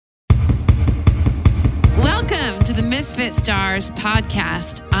Misfit Stars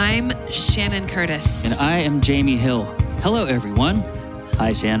podcast. I'm Shannon Curtis. And I am Jamie Hill. Hello, everyone.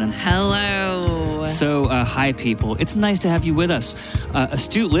 Hi, Shannon. Hello. So, hi, people. It's nice to have you with us.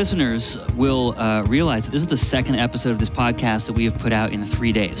 Astute listeners will realize that this is the second episode of this podcast that we have put out in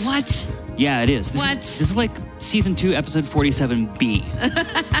 3 days. What? Yeah, it is. This is like season 2, episode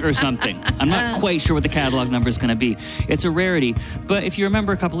 47B or something. I'm not quite sure what the catalog number is going to be. It's a rarity. But if you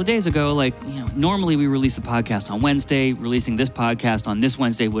remember a couple of days ago, normally we release the podcast on Wednesday. Releasing this podcast on this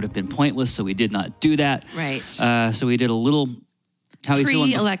Wednesday would have been pointless, so we did not do that. Right. So we did a little... How you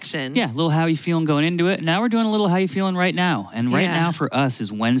feeling? Pre-election. Yeah, a little how you feeling going into it. Now we're doing a little how you feeling right now. And right now for us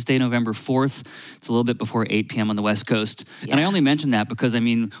is Wednesday, November 4th. It's a little bit before 8 p.m. on the West Coast. Yeah. And I only mention that because,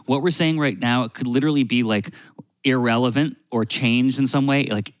 what we're saying right now, it could literally be irrelevant or changed in some way,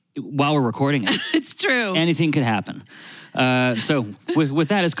 while we're recording it. It's true. Anything could happen. So with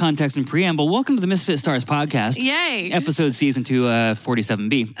that as context and preamble, welcome to the Misfit Stars podcast. Yay. Episode season 2,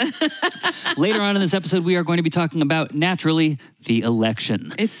 47B. Later on in this episode, we are going to be talking about, naturally, the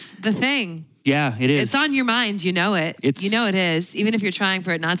election. It's the thing. Yeah, it is. It's on your mind. You know it. You know it is, even if you're trying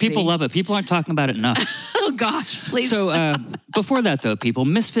for it not to be. People love it. People aren't talking about it enough. Oh, gosh, please So before that, though, people,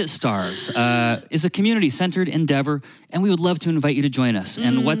 Misfit Stars is a community-centered endeavor, and we would love to invite you to join us.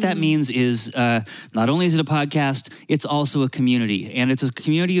 And what that means is not only is it a podcast, it's also a community. And it's a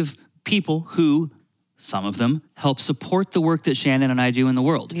community of people who, some of them, help support the work that Shannon and I do in the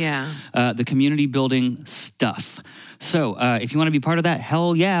world. Yeah. The community building stuff. So if you want to be part of that,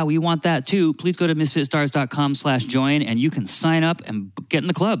 hell yeah, we want that too. Please go to misfitstars.com/join and you can sign up and get in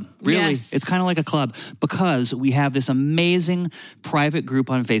the club. Really, yes. It's kind of like a club because we have this amazing private group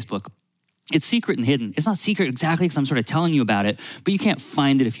on Facebook. It's secret and hidden. It's not secret exactly because I'm sort of telling you about it, but you can't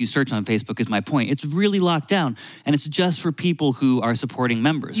find it if you search on Facebook is my point. It's really locked down, and it's just for people who are supporting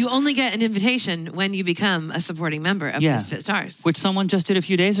members. You only get an invitation when you become a supporting member of Misfit Stars. Which someone just did a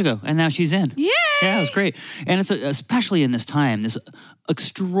few days ago, and now she's in. Yay! Yeah, it was great. And it's especially in this time, this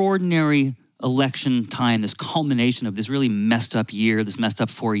extraordinary election time, this culmination of this really messed up year, this messed up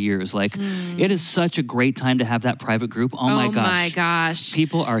 4 years. It is such a great time to have that private group. Oh my gosh.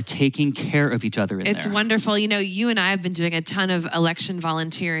 People are taking care of each other in there. It's wonderful. You and I have been doing a ton of election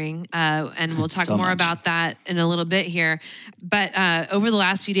volunteering, and we'll talk more about that in a little bit here. But over the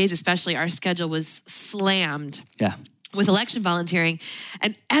last few days, especially, our schedule was slammed. Yeah. With election volunteering.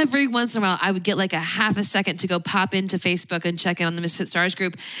 And every once in a while, I would get a half a second to go pop into Facebook and check in on the Misfit Stars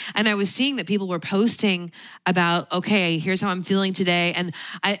group. And I was seeing that people were posting about, okay, here's how I'm feeling today. And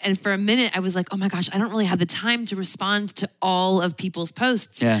for a minute, I was like, oh my gosh, I don't really have the time to respond to all of people's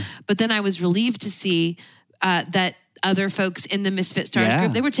posts. Yeah. But then I was relieved to see that other folks in the Misfit Stars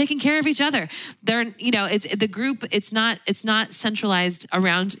group, they were taking care of each other. They're, it's the group. It's not centralized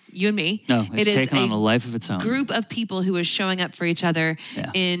around you and me. No, it's taken on a life of its own. Group of people who is showing up for each other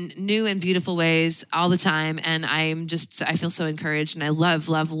in new and beautiful ways all the time. And I feel so encouraged, and I love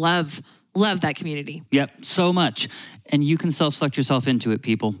that community. Yep, so much. And you can self-select yourself into it,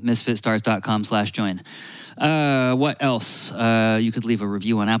 people. misfitstars.com/join. What else? You could leave a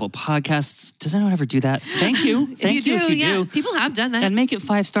review on Apple Podcasts. Does anyone ever do that? Thank you. If you do. People have done that. And make it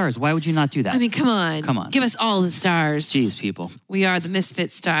 5 stars. Why would you not do that? Come on. Give us all the stars. Jeez, people. We are the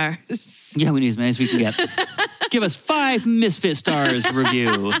Misfit Stars. Yeah, we need as many as we can get. Give us 5 Misfit Stars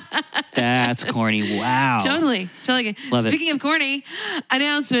review. That's corny. Wow. Totally. Love Speaking of corny,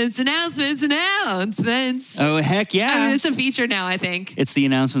 announcements. Oh, heck yeah. It's a feature now, I think. It's the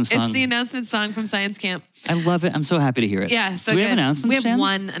announcement song. It's the announcement song from Science Camp. I love it. I'm so happy to hear it. Yeah, so Do we good. have announcements, We have Shan?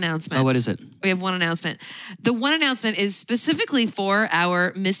 one announcement. Oh, what is it? We have one announcement. The one announcement is specifically for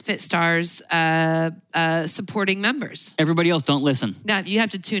our Misfit Stars supporting members. Everybody else, don't listen. No, you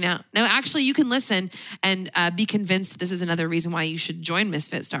have to tune out. No, actually, you can listen and be convinced that this is another reason why you should join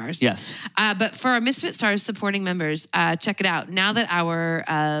Misfit Stars. Yes. But for our Misfit Stars supporting members, check it out. Now that our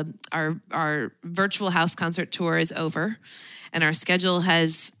virtual house concert tour is over, and our schedule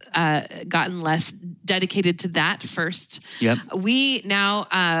has gotten less dedicated to that first. Yep. We now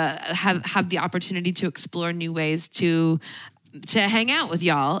have the opportunity to explore new ways to hang out with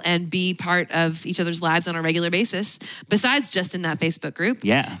y'all and be part of each other's lives on a regular basis, besides just in that Facebook group.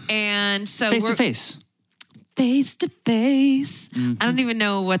 Yeah. And so face to face. Face to face. I don't even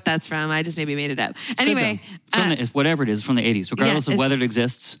know what that's from. I just maybe made it up. Anyway. Whatever it is, it's from the 80s. Regardless of whether it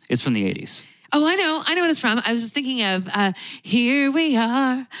exists, it's from the 80s. Oh, I know what it's from. I was just thinking of, here we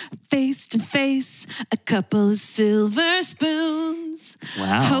are, face to face, a couple of silver spoons.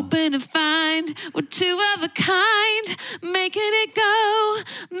 Wow. Hoping to find we're two of a kind, making it go,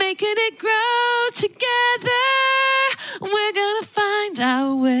 making it grow together. We're gonna find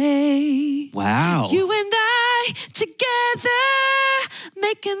our way. Wow. You and I fly together,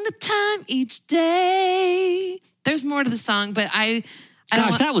 making the time each day. There's more to the song, but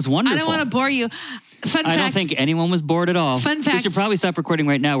Gosh, that was wonderful. I don't want to bore you. Fun fact. I don't think anyone was bored at all. Fun fact. We should probably stop recording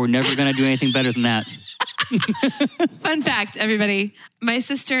right now. We're never going to do anything better than that. Fun fact, everybody. My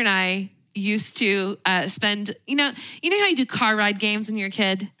sister and I used to spend, you know how you do car ride games when you're a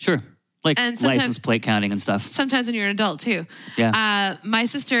kid? Sure. Like And license plate counting and stuff. Sometimes when you're an adult too. Yeah. My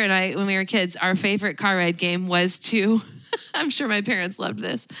sister and I, when we were kids, our favorite car ride game was to, I'm sure my parents loved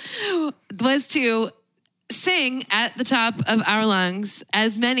this, was to sing at the top of our lungs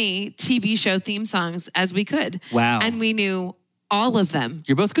as many TV show theme songs as we could. Wow. And we knew all of them.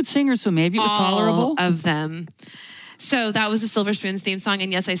 You're both good singers, so maybe it was tolerable. All of them. So that was the Silver Spoons theme song.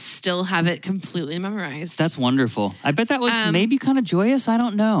 And yes, I still have it completely memorized. That's wonderful. I bet that was maybe kind of joyous. I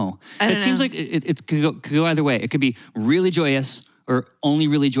don't know. It seems like it could go either way. It could be really joyous or only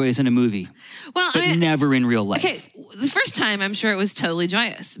really joyous in a movie. Well, but never in real life. Okay, the first time I'm sure it was totally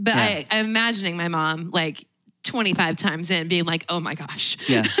joyous. But Yeah. I'm imagining my mom like 25 times in being like, oh my gosh.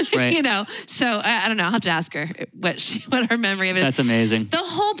 Yeah, right. So I don't know. I'll have to ask her what her memory of it is. That's amazing. The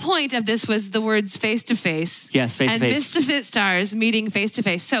whole point of this was the words face to face. Yes, face to face. And Misfit stars meeting face to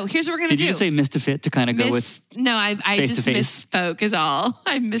face. So here's what we're going to do. Did you say Misfit to kind of go with? No, I just face-to-face? misspoke is all.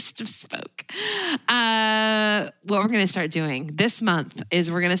 I misspoke. What we're going to start doing this month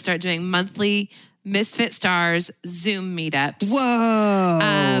is we're going to start doing monthly Misfit Stars Zoom meetups.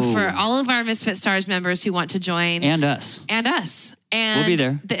 Whoa. For all of our Misfit Stars members who want to join. And us. And We'll be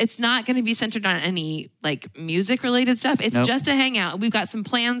there. It's not going to be centered on any like music related stuff. It's Nope. just a hangout. We've got some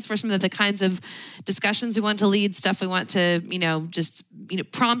plans for some of the kinds of discussions we want to lead, stuff we want to,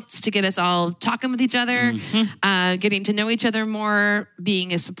 prompts to get us all talking with each other, getting to know each other more,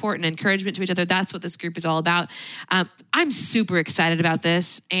 being a support and encouragement to each other. That's what this group is all about. I'm super excited about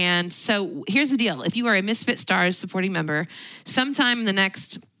this. And so here's the deal. If you are a Misfit Stars supporting member, sometime in the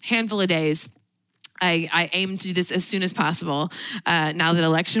next handful of days, I aim to do this as soon as possible. Now that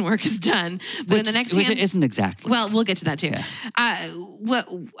election work is done, but in the next which it isn't exactly. well, we'll get to that too. Yeah.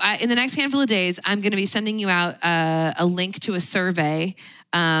 In the next handful of days, I'm going to be sending you out a link to a survey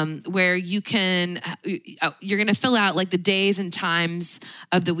where you're going to fill out like the days and times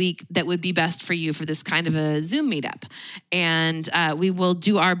of the week that would be best for you for this kind of a Zoom meetup. And we will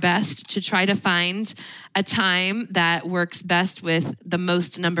do our best to try to find a time that works best with the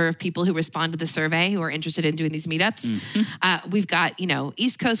most number of people who respond to the survey who are interested in doing these meetups. We've got,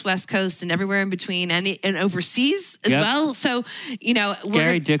 East Coast, West Coast, and everywhere in between, and overseas as well. So,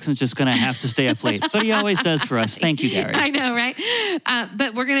 Gary Dixon's just going to have to stay up late, but he always does for us. Thank you, Gary. I know, right?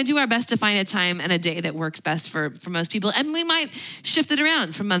 But we're going to do our best to find a time and a day that works best for most people. And we might shift it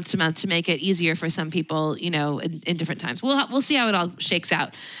around from month to month to make it easier for some people, in different times. We'll see how it all shakes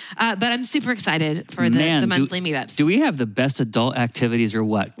out. But I'm super excited for the monthly meetups. Do we have the best adult activities or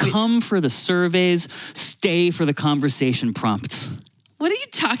what? Come for the surveys, stay for the conversation prompts. What are you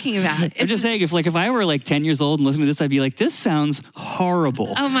talking about? I'm just saying, if I were like 10 years old and listening to this, I'd be like, this sounds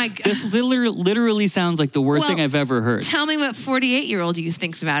horrible. Oh my God. This literally sounds like the worst thing I've ever heard. Tell me what 48-year-old you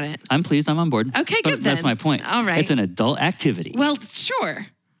thinks about it. I'm pleased. I'm on board. Okay, but good then. That's my point. All right. It's an adult activity. Well, sure.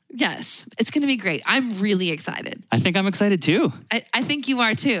 Yes. It's going to be great. I'm really excited. I think I'm excited too. I think you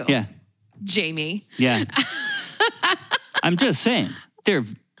are too. Yeah. Jamie. Yeah. I'm just saying, they're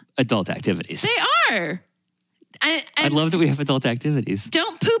adult activities. They are. I love that we have adult activities.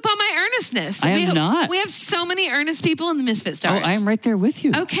 Don't poop on my earnestness. I am not. We have so many earnest people in the Misfit Stars. Oh, I am right there with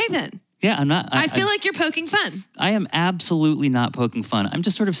you. Okay, then. Yeah, I'm not. I feel like you're poking fun. I am absolutely not poking fun. I'm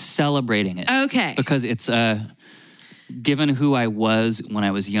just sort of celebrating it. Okay. Because it's, given who I was when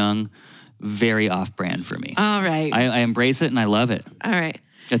I was young, very off-brand for me. All right. I embrace it and I love it. All right.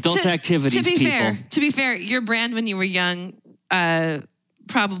 Adult activities, to be people. To be fair, your brand when you were young,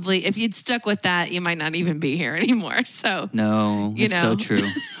 probably, if you'd stuck with that, you might not even be here anymore. So no, it's so true.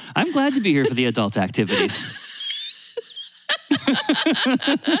 I'm glad to be here for the adult activities.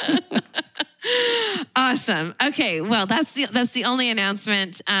 Awesome. Okay, well, that's the only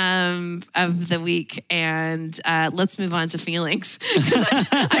announcement of the week, and let's move on to feelings.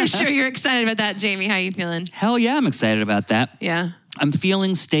 I'm sure you're excited about that, Jamie. How you feeling? Hell yeah, I'm excited about that. Yeah. I'm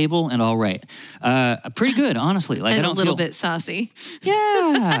feeling stable and all right. Pretty good, honestly. Like And I don't a little feel, bit saucy.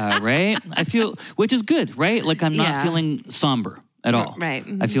 Yeah, right? I feel, which is good, right? Like I'm not feeling somber at all. Right.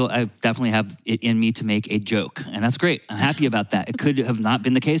 I feel I definitely have it in me to make a joke, and that's great. I'm happy about that. It could have not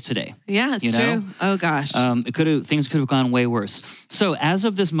been the case today. Yeah, it's true. Oh gosh. Things could have gone way worse. So as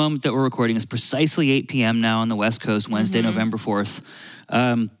of this moment that we're recording, it's precisely 8 p.m. now on the West Coast, Wednesday, November 4th.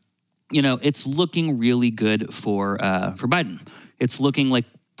 It's looking really good for Biden. It's looking like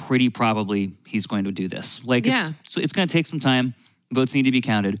pretty probably he's going to do this. Like, it's going to take some time. Votes need to be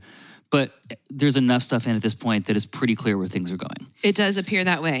counted. But there's enough stuff in at this point that it's pretty clear where things are going. It does appear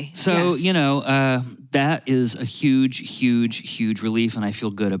that way. So, that is a huge, huge, huge relief, and I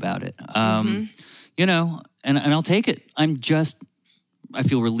feel good about it. And I'll take it. I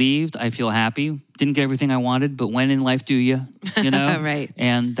feel relieved. I feel happy. Didn't get everything I wanted, but when in life do you? Right.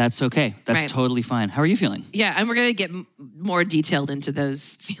 And that's okay. That's totally fine. How are you feeling? Yeah, and we're going to get more detailed into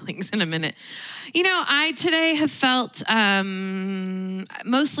those feelings in a minute. I today have felt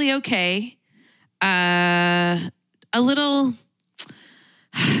mostly okay. A little,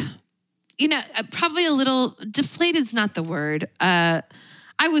 probably a little deflated's not the word.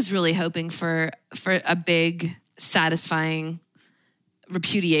 I was really hoping for a big, satisfying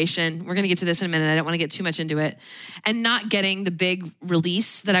repudiation. We're going to get to this in a minute. I don't want to get too much into it. And not getting the big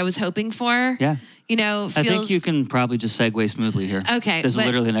release that I was hoping for. Yeah. Feels... I think you can probably just segue smoothly here. Okay. This is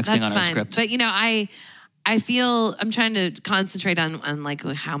literally the next thing on our fine. script. But, I feel, I'm trying to concentrate on like,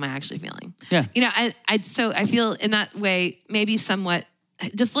 how am I actually feeling? Yeah. So I feel in that way, maybe somewhat,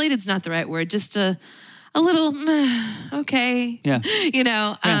 deflated's not the right word, just a little, okay. Yeah.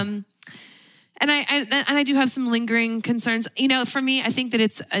 And I do have some lingering concerns. For me, I think that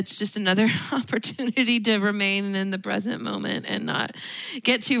it's just another opportunity to remain in the present moment and not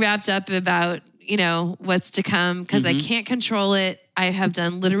get too wrapped up about, what's to come, because I can't control it. I have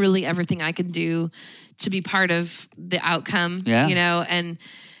done literally everything I can do to be part of the outcome, and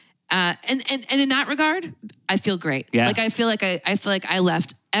in that regard, I feel great. Yeah. Like I feel like I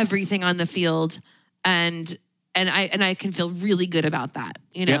left everything on the field, and I can feel really good about that.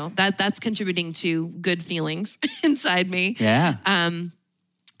 That's contributing to good feelings inside me. Yeah.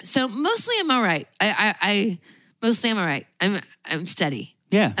 So mostly I'm all right. I mostly I'm all right. I'm steady.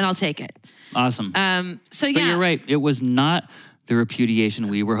 Yeah. And I'll take it. Awesome. So yeah. But you're right. It was not the repudiation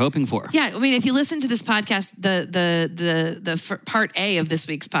we were hoping for. Yeah, I mean, if you listen to this podcast, the part A of this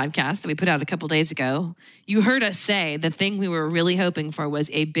week's podcast that we put out a couple days ago, you heard us say the thing we were really hoping for was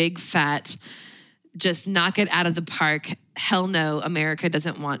a big fat, just knock it out of the park. Hell no, America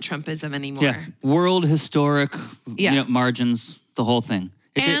doesn't want Trumpism anymore. Yeah, world historic, margins, the whole thing.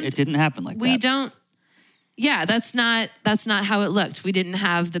 It didn't happen like that. We don't. Yeah, that's not how it looked. We didn't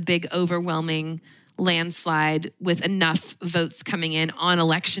have the big overwhelming landslide with enough votes coming in on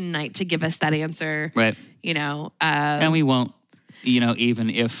election night to give us that answer. Right. And we won't. Even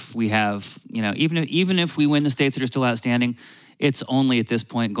if we have, even if we win the states that are still outstanding, it's only at this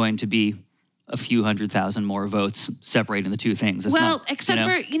point going to be a few 100,000 more votes separating the two things. It's except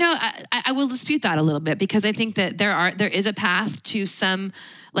for, I will dispute that a little bit, because I think that there is a path to some,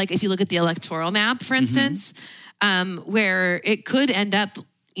 like if you look at the electoral map, for instance, where it could end up,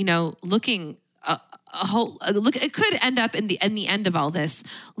 looking it could end up in the end of all this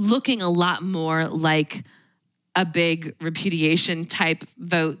looking a lot more like a big repudiation type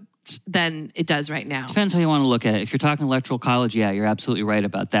vote than it does right now. Depends how you want to look at it. If you're talking electoral college, yeah, you're absolutely right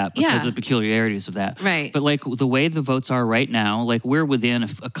about that because of the peculiarities of that. Right. But like the way the votes are right now, like we're within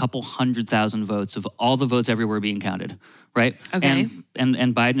a couple 100,000 votes of all the votes everywhere being counted, right? Okay.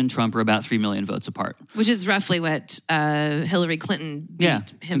 And Biden and Trump are about 3 million votes apart. Which is roughly what Hillary Clinton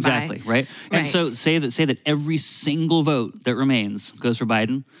beat him exactly, by. Right? And so say that every single vote that remains goes for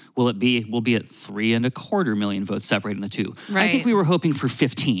Biden, we'll be at 3.25 million votes separating the two. Right. I think we were hoping for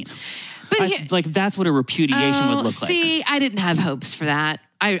 15. But that's what a repudiation would look like. See, I didn't have hopes for that.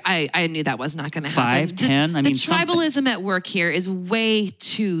 I knew that was not going to happen. 5, 10, the tribalism at work here is way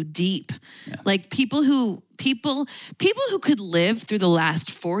too deep. Yeah. Like people who could live through the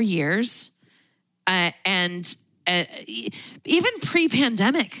last 4 years, and even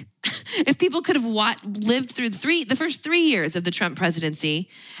pre-pandemic, if people could have lived through the first 3 years of the Trump presidency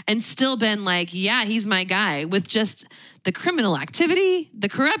and still been like, yeah, he's my guy, with just the criminal activity, the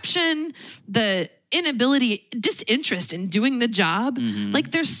corruption, the inability, disinterest in doing the job,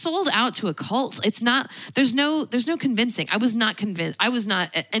 like they're sold out to a cult. It's not, there's no convincing. I was not convinced. I was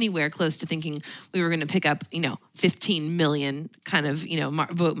not anywhere close to thinking we were going to pick up, 15 million kind of,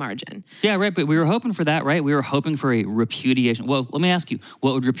 vote margin. Yeah, right. But we were hoping for that, right? We were hoping for a repudiation. Well, let me ask you,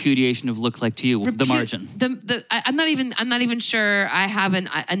 what would repudiation have looked like to you? The margin. I'm not even sure I have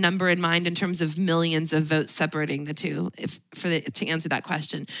a number in mind in terms of millions of votes separating the two. To answer that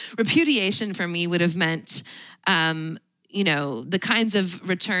question, repudiation for me would have meant, the kinds of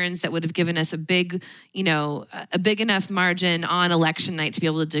returns that would have given us a big enough margin on election night to be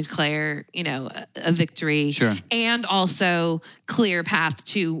able to declare, a victory, sure, and also clear path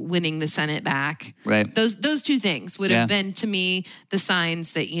to winning the Senate back. Right. Those two things would have been to me the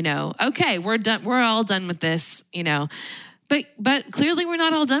signs that, okay, we're done. We're all done with this, But clearly we're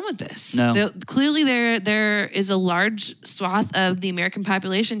not all done with this. No. Clearly there is a large swath of the American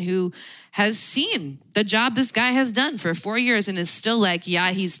population who has seen the job this guy has done for 4 years and is still like,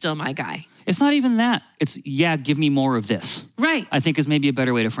 yeah, he's still my guy. It's not even that. It's, yeah, give me more of this. Right. I think is maybe a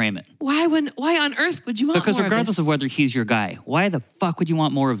better way to frame it. Why on earth would you want Because more regardless of of whether he's your guy, why the fuck would you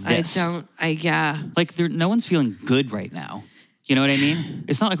want more of this? Yeah. Like, no one's feeling good right now. You know what I mean?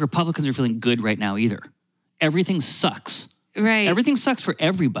 It's not like Republicans are feeling good right now either. Everything sucks. Right. Everything sucks for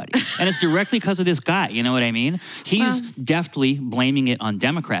everybody. And it's directly because of this guy. You know what I mean? He's deftly blaming it on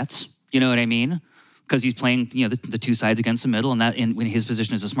Democrats. You know what I mean? Because he's playing, the two sides against the middle, and that in his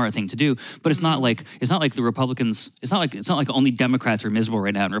position is a smart thing to do. But it's not like the Republicans. It's not like only Democrats are miserable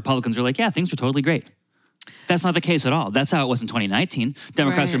right now, and Republicans are like, yeah, things are totally great. That's not the case at all. That's how it was in 2019.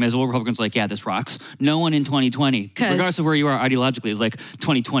 Democrats are miserable. Republicans are like, yeah, this rocks. No one in 2020, regardless of where you are ideologically, is like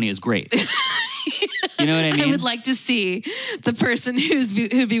 2020 is great. You know what I mean? I would like to see the person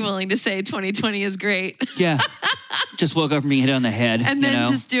who'd be willing to say 2020 is great. Yeah. Just woke up from being hit on the head. And then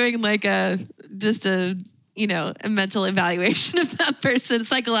just doing like a mental evaluation of that person,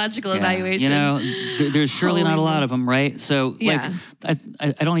 psychological evaluation. There's surely not a lot of them, right? So I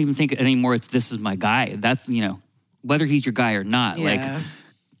don't even think anymore this is my guy. That's, whether he's your guy or not. Yeah. Like,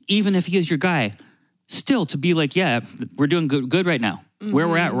 even if he is your guy, still to be like, yeah, we're doing good right now. Mm-hmm. Where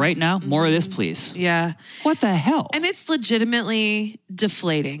we're at right now, more of this, please. Yeah. What the hell? And it's legitimately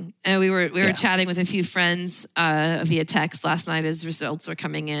deflating. And we were chatting with a few friends via text last night as results were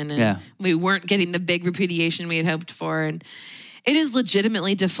coming in, and we weren't getting the big repudiation we had hoped for. And it is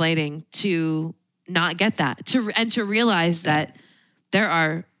legitimately deflating to not get that, to realize that there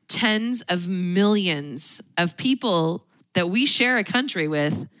are tens of millions of people that we share a country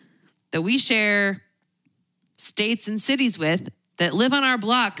with, that we share states and cities with, that live on our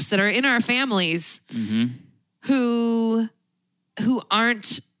blocks, that are in our families, who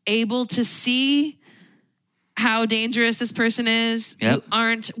aren't able to see how dangerous this person is, who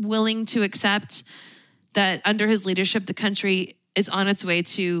aren't willing to accept that under his leadership, the country is on its way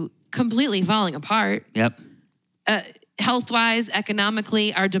to completely falling apart. Yep. Health-wise,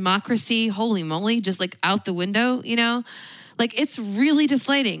 economically, our democracy, holy moly, just like out the window, Like, it's really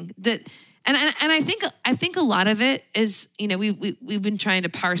deflating that. And I think a lot of it is, we've been trying to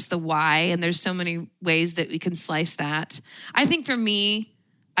parse the why, and there's so many ways that we can slice that. I think for me,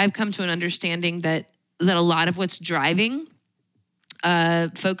 I've come to an understanding that a lot of what's driving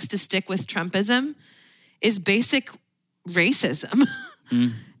folks to stick with Trumpism is basic racism.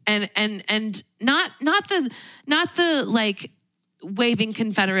 and not the like waving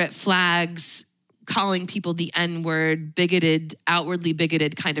Confederate flags, calling people the N-word, bigoted, outwardly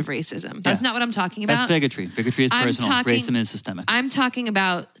bigoted kind of racism. That's not what I'm talking about. That's bigotry. Bigotry is personal. Racism is systemic. I'm talking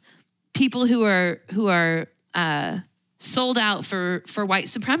about people who are sold out for white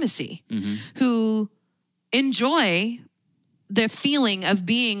supremacy, who enjoy the feeling of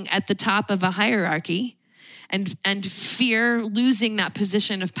being at the top of a hierarchy and fear losing that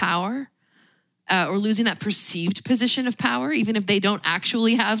position of power. Or losing that perceived position of power, even if they don't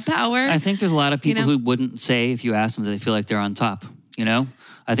actually have power. I think there's a lot of people who wouldn't say, if you ask them, that they feel like they're on top.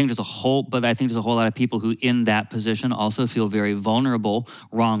 I think there's a whole lot of people who in that position also feel very vulnerable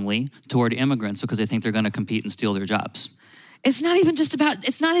wrongly toward immigrants because they think they're going to compete and steal their jobs. It's not even just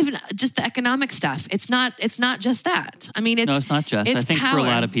the economic stuff. It's not just that. I mean, no, it's not just. I think power. For a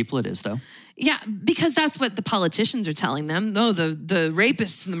lot of people it is, though. Yeah, because that's what the politicians are telling them. No, the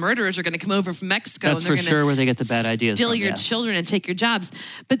rapists and the murderers are going to come over from Mexico. That's and they're for sure where they get the bad ideas steal from, your children and take your jobs.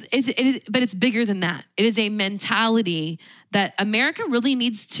 But it's bigger than that. It is a mentality that white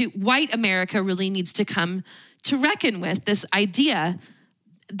America really needs to come to reckon with. This idea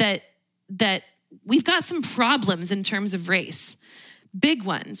that we've got some problems in terms of race, big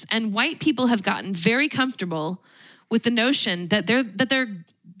ones, and white people have gotten very comfortable with the notion that they're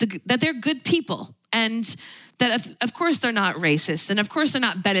good people, and that of course they're not racist, and of course they're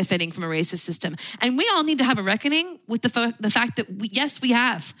not benefiting from a racist system. And we all need to have a reckoning with the fact that yes, we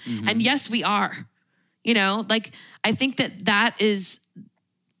have, and yes, we are. I think that is,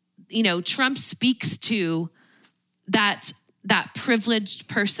 Trump speaks to that privileged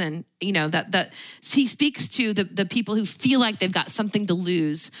person, that he speaks to the people who feel like they've got something to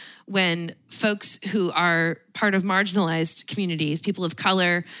lose when folks who are part of marginalized communities, people of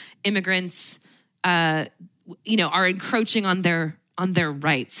color, immigrants, are encroaching on their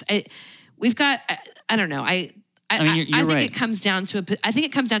rights. We've got, I don't know. I think right. it comes down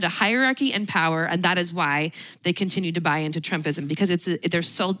to hierarchy and power, and that is why they continue to buy into Trumpism, because they're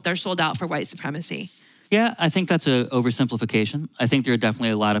sold out for white supremacy. Yeah, I think that's an oversimplification. I think there are definitely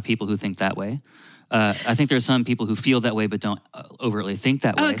a lot of people who think that way. I think there are some people who feel that way but don't overtly think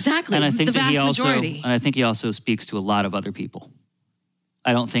that way. Oh, exactly. And I think The that vast majority. And I think he also speaks to a lot of other people.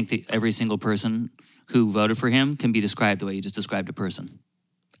 I don't think that every single person who voted for him can be described the way you just described a person.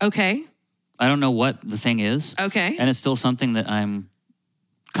 Okay. I don't know what the thing is. Okay. And it's still something that I'm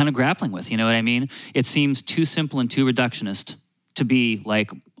kind of grappling with. You know what I mean? It seems too simple and too reductionist to be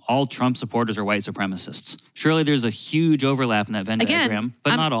like all Trump supporters are white supremacists. Surely there's a huge overlap in that Venn diagram,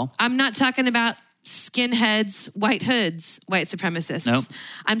 but not all. I'm not talking about skinheads, white hoods, white supremacists. Nope.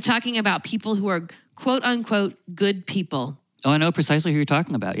 I'm talking about people who are quote unquote good people. Oh, I know precisely who you're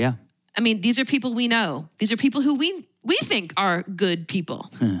talking about. Yeah. I mean, these are people we know. These are people who we think are good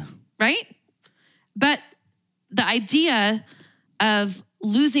people, right? But the idea of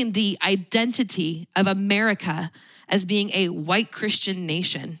losing the identity of America as being a white Christian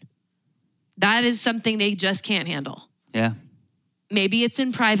nation, that is something they just can't handle. Yeah. Maybe it's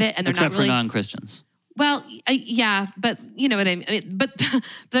in private and they're Except not really... for non-Christians. Well, yeah, but you know what I mean. But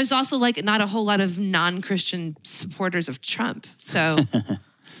there's also like not a whole lot of non-Christian supporters of Trump. So,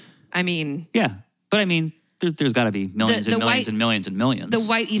 I mean... Yeah, but I mean, there's got to be millions and millions and millions and millions. The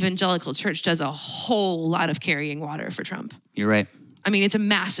white evangelical church does a whole lot of carrying water for Trump. You're right. I mean, it's a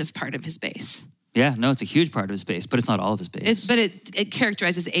massive part of his base. Yeah, no, it's a huge part of his base, but it's not all of his base. But it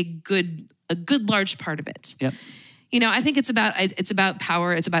characterizes a good large part of it. Yep. You know, I think it's about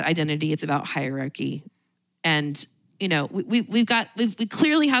power, it's about identity, it's about hierarchy, and you know, we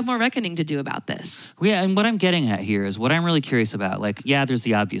clearly have more reckoning to do about this. Yeah, and what I'm getting at here is what I'm really curious about. Like, yeah, there's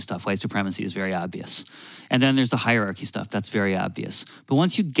the obvious stuff. White supremacy is very obvious. And then there's the hierarchy stuff. That's very obvious. But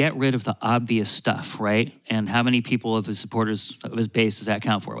once you get rid of the obvious stuff, right? And how many people of his supporters, of his base, does that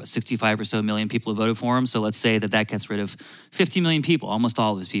count for? What, 65 or so million people who voted for him? So let's say that gets rid of 50 million people, almost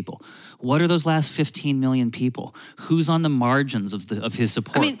all of his people. What are those last 15 million people? Who's on the margins of his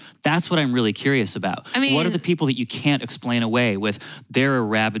support? I mean, that's what I'm really curious about. I mean, what are the people that you can't explain away with, they're a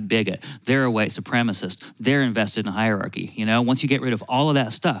rabid bigot, they're a white supremacist, they're invested in hierarchy, you know? Once you get rid of all of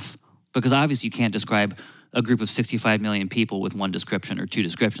that stuff, because obviously you can't describe a group of 65 million people with one description or two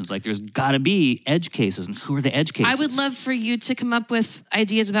descriptions. Like, there's got to be edge cases, and who are the edge cases? I would love for you to come up with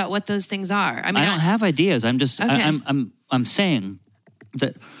ideas about what those things are. I mean, I don't have ideas. I'm just, okay. I'm saying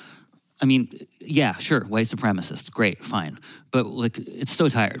that, I mean, yeah, sure, white supremacists, great, fine. But like, it's so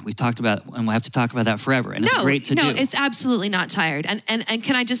tired. We talked about, and we'll have to talk about that forever. And it's great to do. No, it's absolutely not tired. And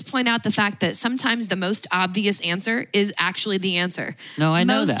can I just point out the fact that sometimes the most obvious answer is actually the answer. No, I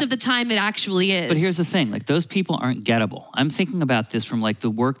know that. Most of the time it actually is. But here's the thing, like, those people aren't gettable. I'm thinking about this from like the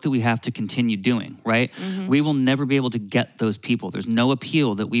work that we have to continue doing, right? Mm-hmm. We will never be able to get those people. There's no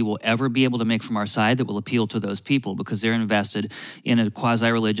appeal that we will ever be able to make from our side that will appeal to those people because they're invested in a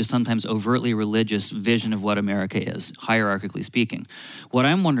quasi-religious, sometimes overtly religious vision of what America is, hierarchically speaking. What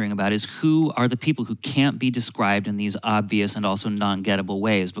I'm wondering about is who are the people who can't be described in these obvious and also non-gettable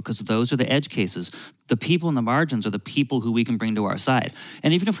ways, because those are the edge cases. The people in the margins are the people who we can bring to our side.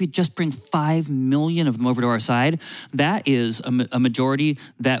 And even if we just bring 5 million of them over to our side, that is a majority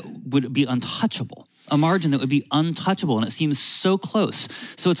that would be untouchable, a margin that would be untouchable, and it seems so close.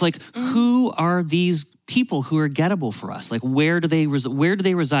 So it's like, who are these people who are gettable for us? Like, where do they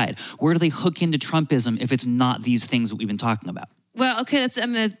reside? Where do they hook into Trumpism if it's not these things that we've been talking about? Well, okay, that's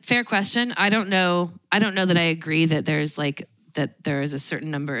a fair question. I don't know that I agree that there is a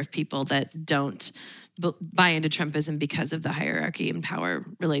certain number of people that don't buy into Trumpism because of the hierarchy and power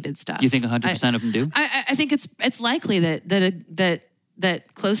related stuff. You think 100% of them do? I think it's likely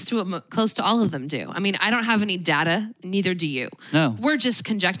that close to all of them do. I mean, I don't have any data, neither do you. No. We're just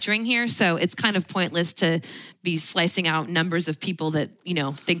conjecturing here, so it's kind of pointless to be slicing out numbers of people that, you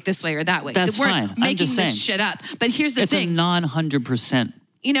know, think this way or that way. That's We're fine. making this shit up. But here's the thing. It's a non-100%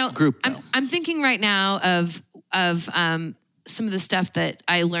 group, though. I'm thinking right now of some of the stuff that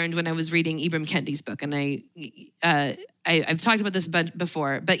I learned when I was reading Ibram Kendi's book, and I've talked about this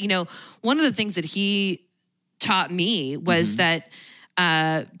before, but you know, one of the things that he taught me was that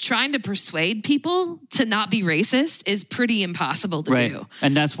trying to persuade people to not be racist is pretty impossible to do.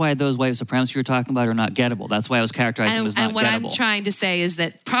 And that's why those white supremacists you're talking about are not gettable. That's why I was characterizing them as not gettable. And what I'm trying to say is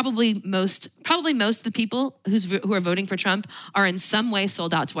that probably most of the people who are voting for Trump are in some way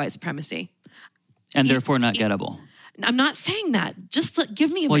sold out to white supremacy. And therefore not gettable. I'm not saying that. Just give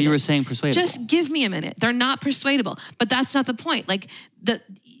me a minute. Well, you were saying persuadable. Just give me a minute. They're not persuadable. But that's not the point. Like,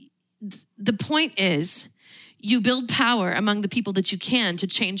 the point is, you build power among the people that you can to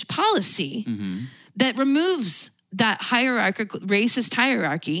change policy that removes that racist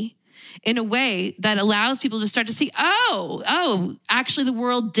hierarchy in a way that allows people to start to see, oh, actually the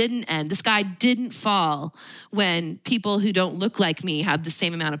world didn't end. The sky didn't fall when people who don't look like me have the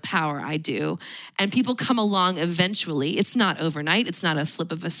same amount of power I do. And people come along eventually. It's not overnight. It's not a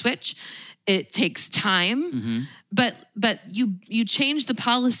flip of a switch. It takes time. But you change the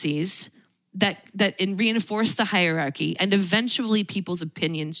policies that reinforce the hierarchy, and eventually people's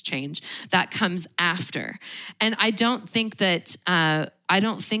opinions change. That comes after. And I don't think that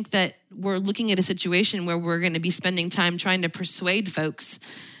we're looking at a situation where we're going to be spending time trying to persuade folks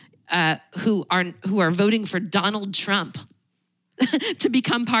who are voting for Donald Trump to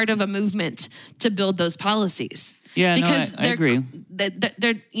become part of a movement to build those policies. Yeah, because I agree.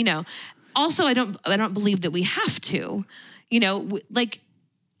 They're also, I don't believe that we have to,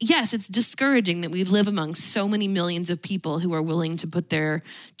 yes, it's discouraging that we live among so many millions of people who are willing to put their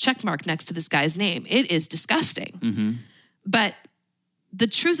check mark next to this guy's name. It is disgusting. But the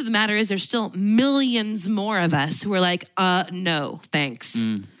truth of the matter is there's still millions more of us who are like, no, thanks.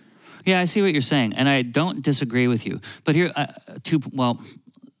 Yeah, I see what you're saying, and I don't disagree with you. But here, 2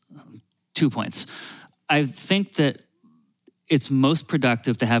 points. I think that it's most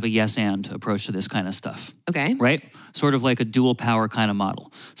productive to have a yes and approach to this kind of stuff. Okay. Right? Sort of like a dual power kind of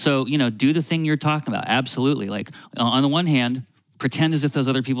model. So, do the thing you're talking about. Absolutely. Like, on the one hand, pretend as if those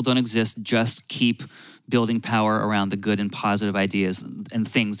other people don't exist. Just keep building power around the good and positive ideas and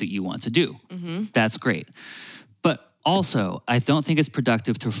things that you want to do. That's great. But also, I don't think it's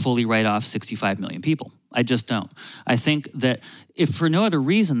productive to fully write off 65 million people. I just don't. I think that if for no other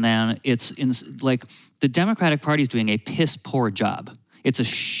reason than the Democratic Party is doing a piss poor job. It's a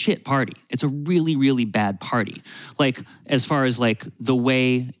shit party. It's a really, really bad party. Like, as far as like the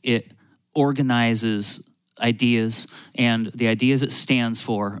way it organizes ideas and the ideas it stands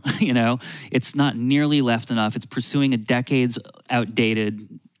for, it's not nearly left enough. It's pursuing a decades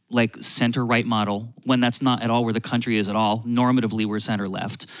outdated like center-right model when that's not at all where the country is at all. Normatively, we're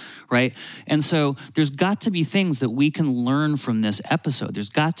center-left, right? And so there's got to be things that we can learn from this episode. There's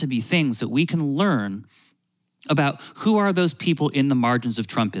got to be things that we can learn about who are those people in the margins of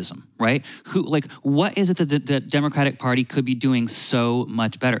Trumpism, right? What is it that the Democratic Party could be doing so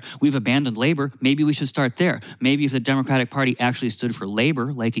much better? We've abandoned labor. Maybe we should start there. Maybe if the Democratic Party actually stood for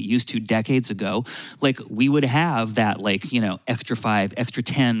labor like it used to decades ago, we would have that extra 5, extra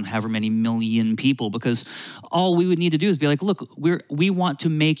 10, however many million people, because all we would need to do is be like, look, we want to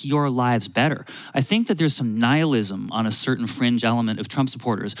make your lives better. I think that there's some nihilism on a certain fringe element of Trump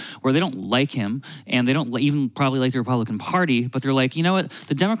supporters where they don't like him and they don't even probably like the Republican Party, but they're like, you know what?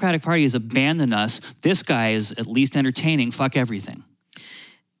 The Democratic Party has abandoned us. This guy is at least entertaining. Fuck everything.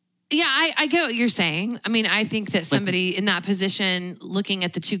 Yeah, I get what you're saying. I mean, I think that somebody in that position, looking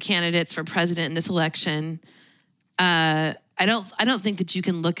at the two candidates for president in this election, I don't think that you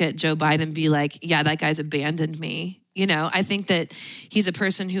can look at Joe Biden and be like, yeah, that guy's abandoned me. I think that he's a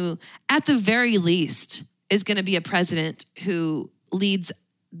person who, at the very least, is going to be a president who leads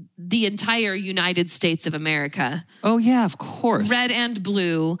the entire United States of America. Oh yeah, of course. Red and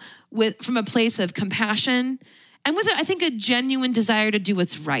blue, from a place of compassion and with, I think, a genuine desire to do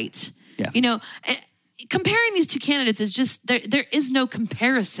what's right. Yeah. Comparing these two candidates is just, there is no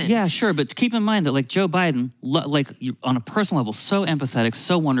comparison. Yeah, sure. But keep in mind that Joe Biden, on a personal level, so empathetic,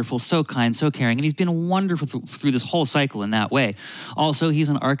 so wonderful, so kind, so caring. And he's been wonderful through this whole cycle in that way. Also, he's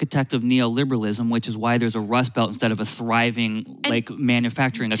an architect of neoliberalism, which is why there's a Rust Belt instead of a thriving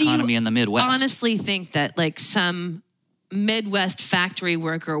manufacturing economy in the Midwest. I honestly think that some Midwest factory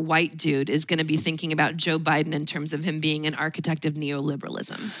worker white dude is going to be thinking about Joe Biden in terms of him being an architect of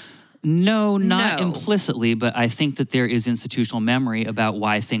neoliberalism. No, not implicitly, but I think that there is institutional memory about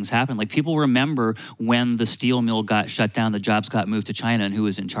why things happen. People remember when the steel mill got shut down, the jobs got moved to China, and who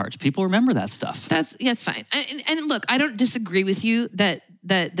was in charge. People remember that stuff. That's fine. And look, I don't disagree with you that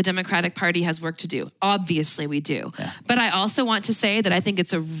the Democratic Party has work to do. Obviously, we do. Yeah. But I also want to say that I think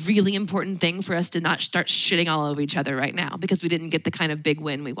it's a really important thing for us to not start shitting all over each other right now because we didn't get the kind of big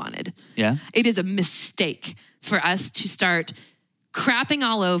win we wanted. Yeah. It is a mistake for us to start crapping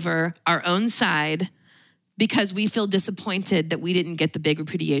all over our own side because we feel disappointed that we didn't get the big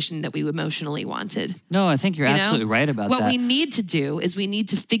repudiation that we emotionally wanted. No, I think you're absolutely right about that. What we need to do is we need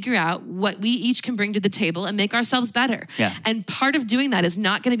to figure out what we each can bring to the table and make ourselves better. Yeah. And part of doing that is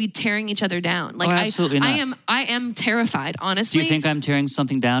not going to be tearing each other down. Absolutely not. I am terrified, honestly. Do you think I'm tearing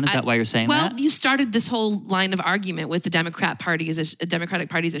something down? Is that why you're saying that? Well, you started this whole line of argument with the Democratic Party is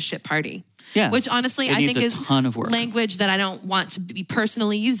a shit party. Yeah. Which honestly I think is ton of work. Language that I don't want to be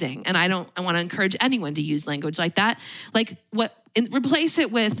personally using. And I want to encourage anyone to use language like that. Replace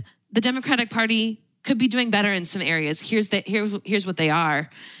it with the Democratic Party could be doing better in some areas. Here's what they are.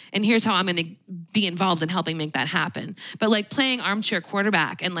 And here's how I'm going to be involved in helping make that happen. But like playing armchair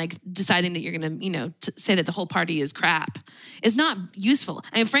quarterback and like deciding that you're going to, say that the whole party is crap is not useful.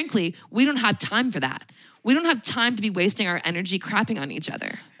 And frankly, we don't have time for that. We don't have time to be wasting our energy crapping on each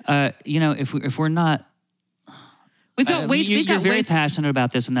other. If we're not, you're very passionate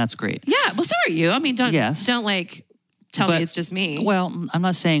about this, and that's great. Yeah, well, so are you. I mean, don't like tell me it's just me. Well, I'm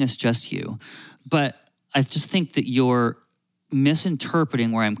not saying it's just you, but I just think that you're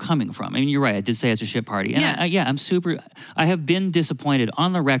misinterpreting where I'm coming from. I mean, you're right. I did say it's a shit party. And I have been disappointed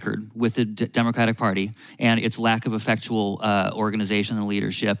on the record with the Democratic Party and its lack of effectual organization and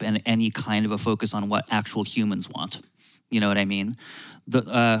leadership and any kind of a focus on what actual humans want. You know what I mean?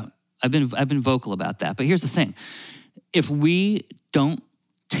 I've been vocal about that. But here's the thing. If we don't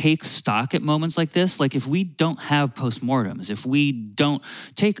take stock at moments like this, like if we don't have postmortems, if we don't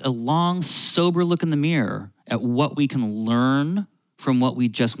take a long, sober look in the mirror at what we can learn from what we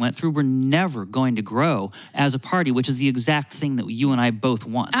just went through, we're never going to grow as a party, which is the exact thing that you and I both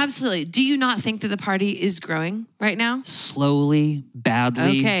want. Absolutely. Do you not think that the party is growing right now? Slowly,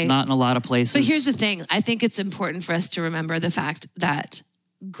 badly, not in a lot of places. But here's the thing. I think it's important for us to remember the fact that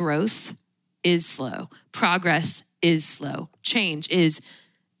growth is slow. Progress is slow. Change is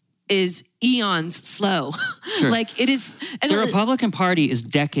eons slow. Sure. Like it is. The Republican Party is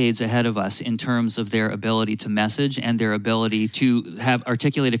decades ahead of us in terms of their ability to message and their ability to have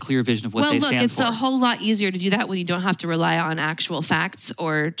articulate a clear vision of what they stand for. Well, look, it's a whole lot easier to do that when you don't have to rely on actual facts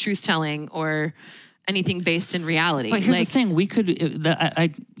or truth-telling or anything based in reality. But here's the thing. We could,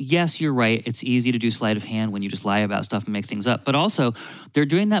 yes, you're right. It's easy to do sleight of hand when you just lie about stuff and make things up. But also, they're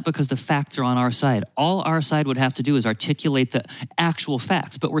doing that because the facts are on our side. All our side would have to do is articulate the actual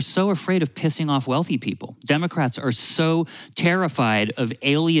facts. But we're so afraid of pissing off wealthy people. Democrats are so terrified of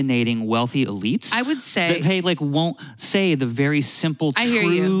alienating wealthy elites. I would say that they won't say the very simple,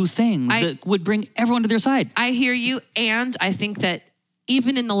 true things that would bring everyone to their side. I hear you. And I think that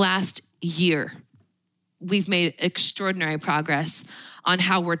even in the last year, we've made extraordinary progress on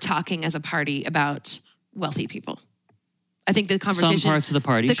how we're talking as a party about wealthy people. I think the conversation... Some parts of the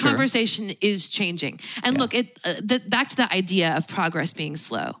party, conversation is changing. And look, back to the idea of progress being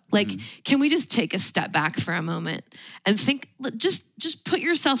slow. Like, can we just take a step back for a moment and think, just put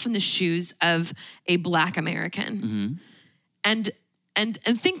yourself in the shoes of a Black American and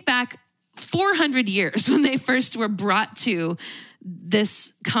think back 400 years when they first were brought to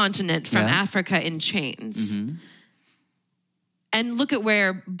this continent from Africa in chains. And look at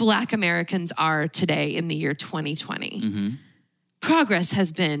where Black Americans are today in the year 2020. Progress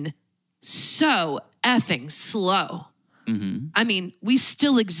has been so effing slow. I mean, we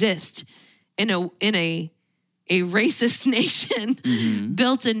still exist in a racist nation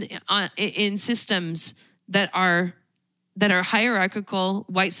built in systems that are hierarchical,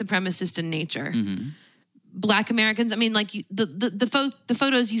 white supremacist in nature. Black Americans, I mean, like the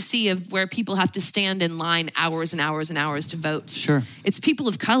photos you see of where people have to stand in line hours and hours and hours to vote. Sure. It's people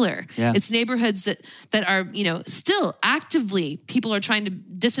of color. Yeah. It's neighborhoods that are, still actively, people are trying to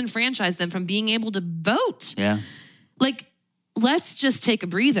disenfranchise them from being able to vote. Yeah. Like, let's just take a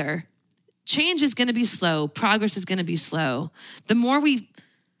breather. Change is going to be slow. Progress is going to be slow. The more we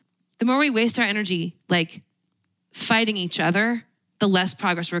waste our energy, like, fighting each other, the less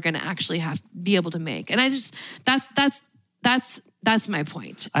progress we're going to actually be able to make. And I just, that's my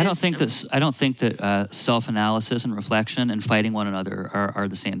point. I don't think that self-analysis and reflection and fighting one another are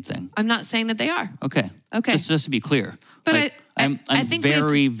the same thing. I'm not saying that they are. Okay. Just to be clear. But I'm think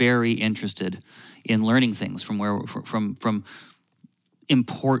very, very interested in learning things from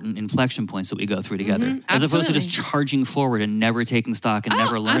important inflection points that we go through together, as opposed to just charging forward and never taking stock and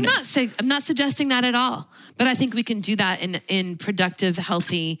never learning. I'm not suggesting that at all, but I think we can do that in productive,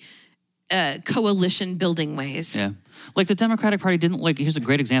 healthy, coalition building ways. Yeah. Like the Democratic Party here's a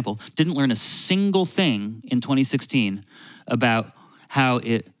great example, didn't learn a single thing in 2016 about how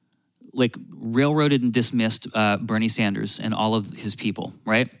it railroaded and dismissed Bernie Sanders and all of his people,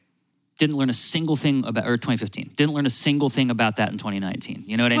 right? Didn't learn a single thing about, or 2015, didn't learn a single thing about that in 2019.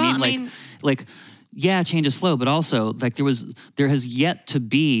 You know what I mean? Change is slow, but also there has yet to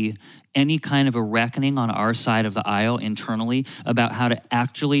be any kind of a reckoning on our side of the aisle internally about how to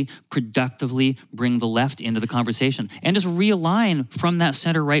actually productively bring the left into the conversation and just realign from that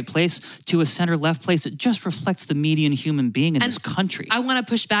center-right place to a center-left place that just reflects the median human being in this country. I want to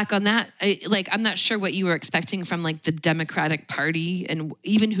push back on that. I'm not sure what you were expecting from the Democratic Party and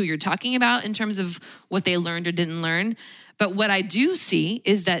even who you're talking about in terms of what they learned or didn't learn. But what I do see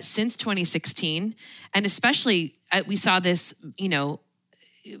is that since 2016, and especially we saw this,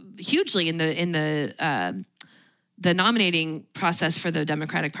 hugely in the nominating process for the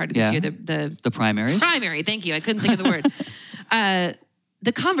Democratic Party this year. The primaries. Primary. Thank you. I couldn't think of the word.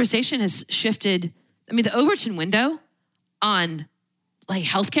 The conversation has shifted. I mean, the Overton window on like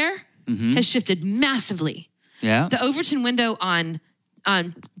healthcare has shifted massively. Yeah. The Overton window on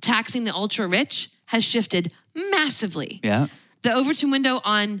taxing the ultra rich has shifted massively. Yeah. The Overton window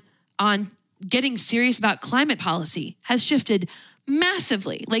on getting serious about climate policy has shifted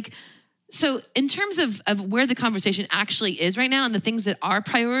massively. Like, so in terms of where the conversation actually is right now and the things that are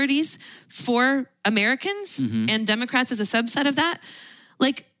priorities for Americans and Democrats as a subset of that,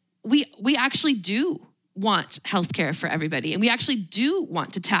 like we actually do want healthcare for everybody. And we actually do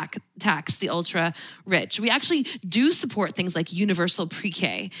want to tax the ultra rich. We actually do support things like universal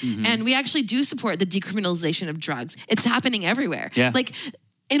pre-K. And we actually do support the decriminalization of drugs. It's happening everywhere. Yeah. Like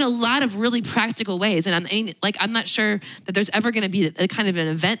in a lot of really practical ways. And I'm not sure that there's ever going to be a kind of an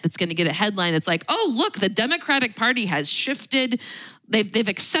event that's going to get a headline. It's like, oh, look, the Democratic Party has shifted. They've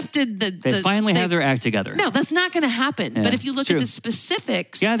accepted They finally have their act together. No, that's not going to happen. Yeah, but if you look it's at true. the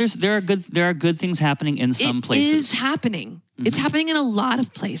specifics, Yeah, there are good things happening in some places. It is happening. It's happening in a lot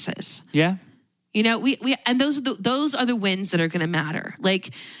of places. Yeah. You know, we and those are the wins that are going to matter.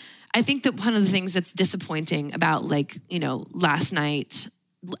 Like, I think that one of the things that's disappointing about, like, you know, last night,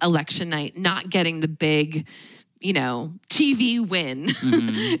 election night, not getting the big, you know, TV win,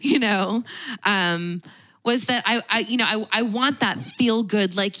 you know, was that I want that feel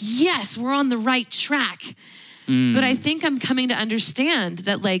good, like, yes, we're on the right track. But I think I'm coming to understand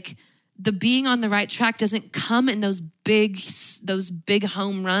that, like, the being on the right track doesn't come in those big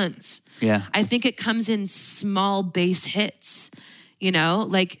home runs. Yeah. I think it comes in small base hits, you know,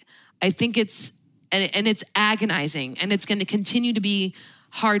 like I think it's agonizing and it's going to continue to be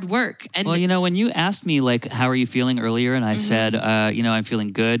hard work. And well, you know, when you asked me, like, how are you feeling earlier? And I said, you know, I'm feeling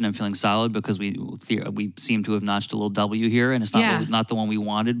good and I'm feeling solid because we seem to have notched a little W here and it's not the one we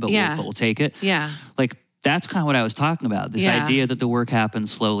wanted, but we'll take it. Yeah. Like, that's kind of what I was talking about. This idea that the work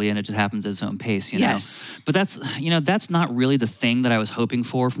happens slowly and it just happens at its own pace, you know? Yes. But that's not really the thing that I was hoping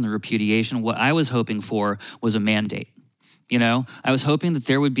for from the repudiation. What I was hoping for was a mandate. You know, I was hoping that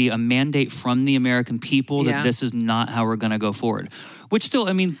there would be a mandate from the American people that this is not how we're going to go forward. Which still,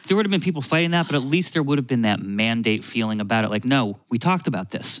 I mean, there would have been people fighting that, but at least there would have been that mandate feeling about it. Like, no, we talked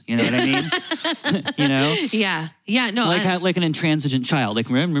about this. You know what I mean? You know? Yeah. Yeah. No. Like an intransigent child. Like,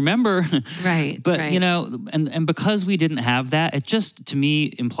 remember? Right. But, right. you know, and because we didn't have that, it just, to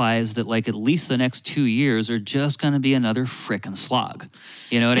me, implies that, like, at least the next 2 years are just going to be another frickin' slog.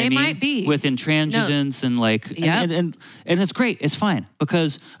 You know what I mean? They might be. With intransigence and, like, and it's great. It's fine.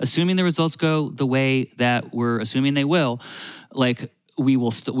 Because assuming the results go the way that we're assuming they will, like, we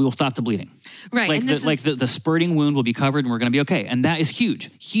will stop the bleeding. Right. Like, and the spurting wound will be covered and we're going to be okay. And that is huge,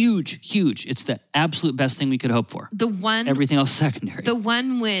 huge, huge. It's the absolute best thing we could hope for. Everything else secondary. The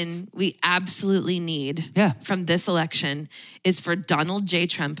one win we absolutely need from this election is for Donald J.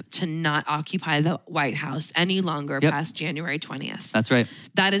 Trump to not occupy the White House any longer past January 20th. That's right.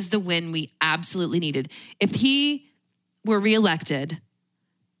 That is the win we absolutely needed. If he were reelected,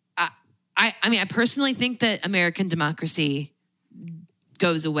 I mean, I personally think that American democracy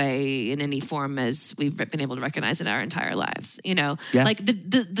goes away in any form as we've been able to recognize in our entire lives. You know, like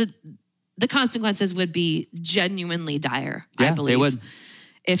the consequences would be genuinely dire, I believe, they would.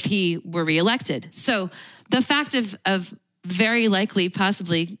 If he were reelected. So the fact of very likely,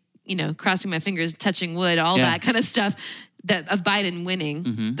 possibly, you know, crossing my fingers, touching wood, all that kind of stuff, that of Biden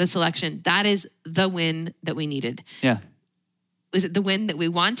winning this election, that is the win that we needed. Yeah. Was it the win that we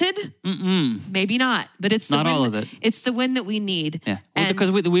wanted? Maybe not, but it's the not win. all of it. It's the win that we need. Yeah, because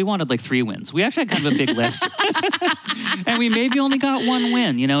we wanted like 3 wins. We actually had kind of a big list, and we maybe only got 1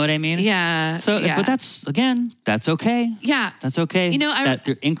 win. You know what I mean? Yeah. So, but that's okay. Yeah, that's okay. You know, that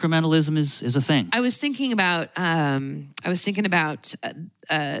incrementalism is a thing. I was thinking about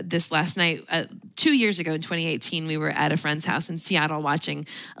this last night. 2 years ago in 2018, we were at a friend's house in Seattle watching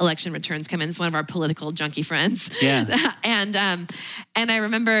election returns come in. It's one of our political junkie friends. Yeah. And I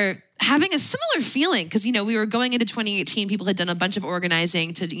remember having a similar feeling because, you know, we were going into 2018. People had done a bunch of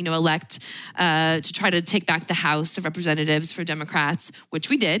organizing to, you know, elect, to try to take back the House of Representatives for Democrats, which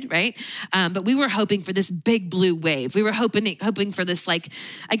we did, right? But we were hoping for this big blue wave. We were hoping for this, like,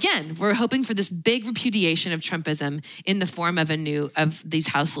 again, we're hoping for this big repudiation of Trumpism in the form of of these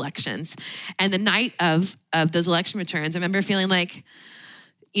House elections. And the night of those election returns, I remember feeling like,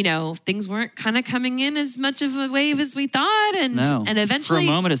 you know, things weren't kind of coming in as much of a wave as we thought. And eventually...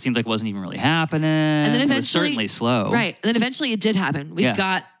 For a moment, it seemed like it wasn't even really happening. And then eventually... It was certainly slow. Right. And then eventually it did happen. We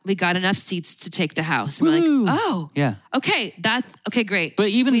got got enough seats to take the House. And we're Woo. like, oh, Yeah. okay, okay, great. But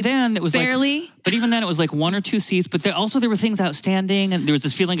even then, it was barely. But even then, it was like 1 or 2 seats. But there were things outstanding, and there was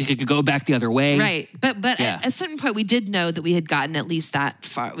this feeling it could go back the other way. Right. But Yeah. at a certain point, we did know that we had gotten at least that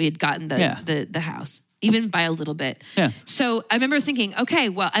far. We had gotten the House, even by a little bit. Yeah. So I remember thinking, okay,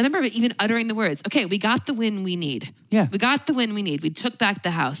 well, I remember even uttering the words, okay, we got the win we need. Yeah. We got the win we need. We took back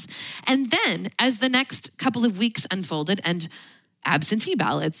the House. And then as the next couple of weeks unfolded and absentee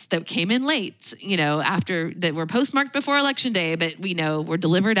ballots that came in late, after that were postmarked before Election Day, but we know were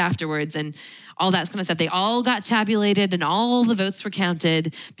delivered afterwards and all that kind of stuff. They all got tabulated and all the votes were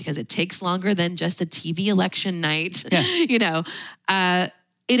counted because it takes longer than just a TV election night, Yeah.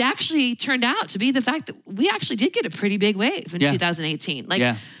 It actually turned out to be the fact that we actually did get a pretty big wave in 2018.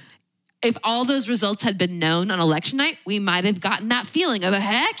 Yeah. If all those results had been known on election night, we might have gotten that feeling of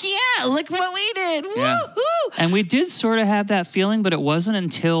heck yeah, look what we did. Yeah. Woo-hoo. And we did sort of have that feeling, but it wasn't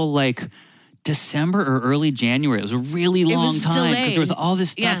until like December or early January. It was a really long time because there was all this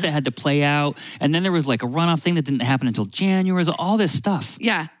stuff that had to play out. And then there was like a runoff thing that didn't happen until January. So all this stuff.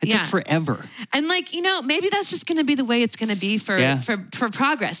 Yeah. It took forever. And maybe that's just going to be the way it's going to be for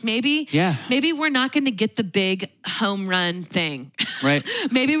progress. Maybe we're not going to get the big home run thing. Right.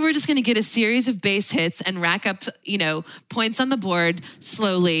 Maybe we're just going to get a series of base hits and rack up, points on the board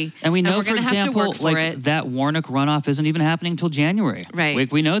slowly. And we know, we're for gonna have to example, work for it. that Warnock runoff isn't even happening until January.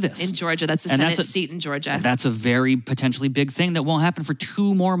 Right. We know this. In Georgia. That's the Senate seat in Georgia. That's a very potentially big thing that won't happen for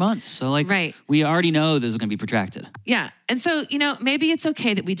 2 more months. So we already know this is going to be protracted. Yeah. And so, maybe it's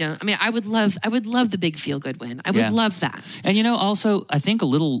okay that we don't. I mean, I would love the big feel good win. I would love that. And also, I think a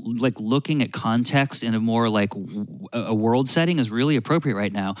little like looking at context in a more like a world setting is really appropriate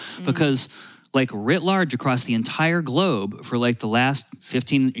right now because like writ large across the entire globe for like the last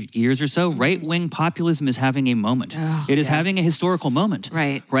 15 years or so, right-wing populism is having a moment. Oh, it is having a historical moment.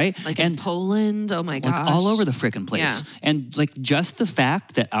 Right. Right? Like in Poland, oh my gosh. Like all over the frickin' place. Yeah. And like just the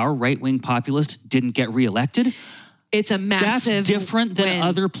fact that our right-wing populist didn't get reelected, it's a massive that's different than win.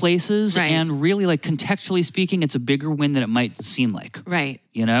 Other places. Right. And really like contextually speaking, it's a bigger win than it might seem like. Right.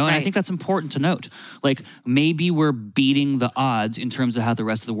 And I think that's important to note. Like maybe we're beating the odds in terms of how the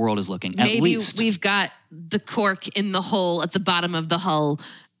rest of the world is looking. At least. Maybe we've got the cork in the hole at the bottom of the hull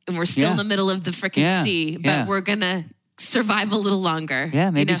and we're still in the middle of the frickin' sea, but we're going to survive a little longer.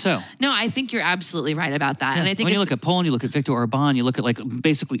 Yeah, maybe so. No, I think you're absolutely right about that. And I think when you look at Poland, you look at Viktor Orban, you look at like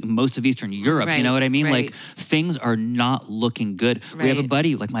basically most of Eastern Europe, you know what I mean? Right. Like things are not looking good. Right. We have a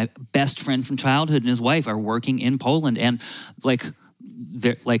buddy, like my best friend from childhood and his wife are working in Poland and like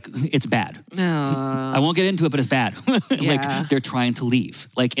they're like it's bad. I won't get into it, but it's bad. Like they're trying to leave.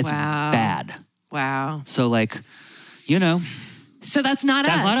 Like it's bad. Wow. So like, So that's not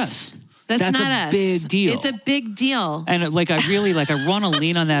us. That's not us. That's not a us. Big deal. It's a big deal. And like, I really I want to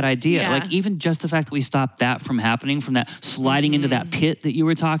lean on that idea. Yeah. Like even just the fact that we stopped that from happening, from that sliding into that pit that you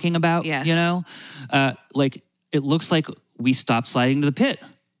were talking about, Yes. like it looks like we stopped sliding into the pit.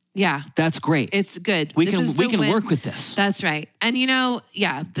 Yeah. That's great. It's good. We can work with this. That's right. And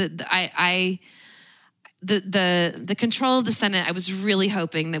the control of the Senate, I was really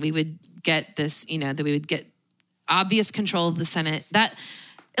hoping that we would get this, that we would get obvious control of the Senate. That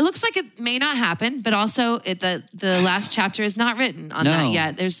it looks like it may not happen, but also the last chapter is not written on that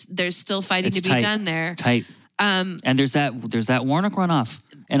yet. There's still fighting to be done there. Tight. And there's that Warnock runoff.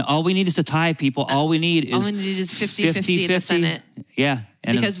 And all we need is to tie people. All we need is 50-50 in the Senate. Yeah.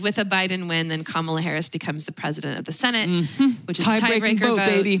 And because with a Biden win, then Kamala Harris becomes the president of the Senate, which is a Tie-breaking tiebreaker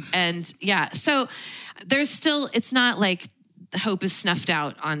vote. Baby. And so there's still, it's not like hope is snuffed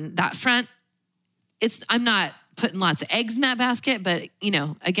out on that front. I'm not putting lots of eggs in that basket, but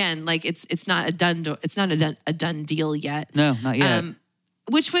again, like it's not a done deal yet. No, not yet.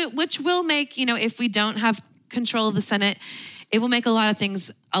 Which will make, if we don't have control of the Senate, it will make a lot of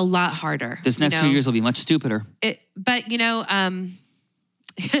things a lot harder. This next 2 years will be much stupider. But that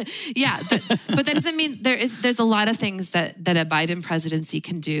doesn't mean there's a lot of things that a Biden presidency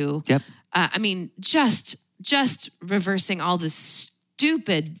can do. Yep. I mean, just reversing all this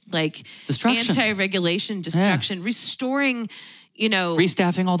stupid anti-regulation destruction, restoring,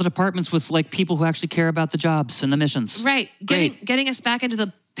 restaffing all the departments with like people who actually care about the jobs and the missions. Right. Getting us back into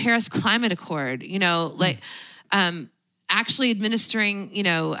the Paris Climate Accord, actually administering,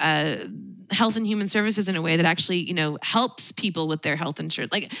 Health and Human Services in a way that actually, helps people with their health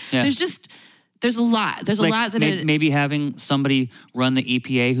insurance. There's just There's a lot. There's a lot that maybe having somebody run the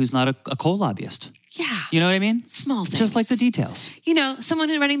EPA who's not a coal lobbyist. Yeah. You know what I mean? Small things. Just like the details. You know, someone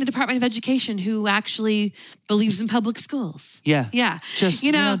who's running the Department of Education who actually believes in public schools. Yeah. Yeah. Just,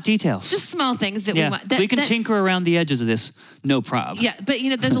 details. Just small things that we want. We can tinker around the edges of this, no problem. Yeah, but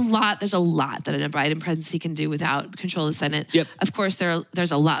there's a lot that a Biden presidency can do without control of the Senate. Yep. Of course,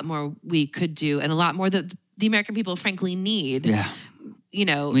 there's a lot more we could do and a lot more that the American people frankly need. Yeah. You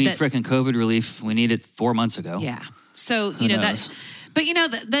know, we need frickin' COVID relief. We need it 4 months ago. Yeah. So, Who knows? But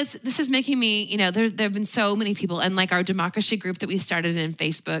this is making me, there have been so many people, and like our democracy group that we started in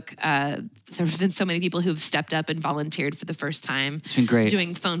Facebook, there have been so many people who've stepped up and volunteered for the first time. It's been great.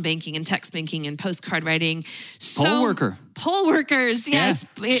 Doing phone banking and text banking and postcard writing. Poll workers, yes.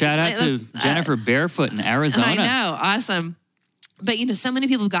 Yeah. Shout out to Jennifer Barefoot in Arizona. I know, awesome. But so many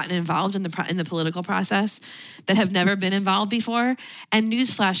people have gotten involved in the political process that have never been involved before. And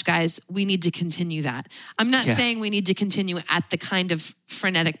newsflash, guys, we need to continue that. I'm not saying we need to continue at the kind of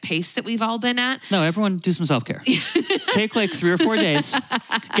frenetic pace that we've all been at. No, everyone do some self-care. Take like 3 or 4 days.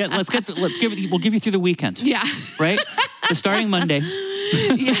 We'll give you through the weekend. Yeah. Right? The starting Monday.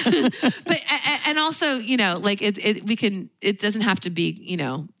 Yeah. But and also, it doesn't have to be,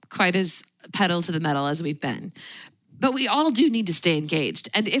 quite as pedal to the metal as we've been. But we all do need to stay engaged.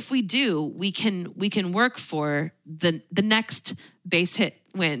 And if we do, we can work for the next base hit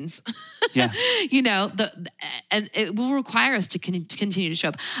wins. Yeah. And it will require us to continue to show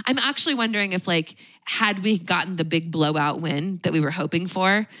up. I'm actually wondering if had we gotten the big blowout win that we were hoping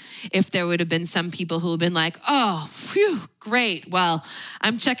for, if there would have been some people who have been like, oh, phew, great. Well,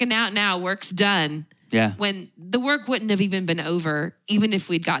 I'm checking out now. Work's done. Yeah. When the work wouldn't have even been over, even if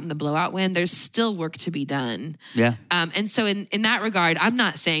we'd gotten the blowout win, there's still work to be done. Yeah. And so in that regard, I'm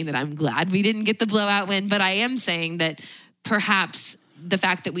not saying that I'm glad we didn't get the blowout win, but I am saying that perhaps the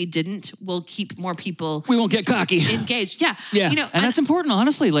fact that we didn't will keep more people. We won't get cocky. Engaged. Yeah. Yeah. And that's important,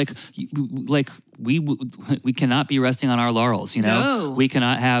 honestly. We cannot be resting on our laurels, No. We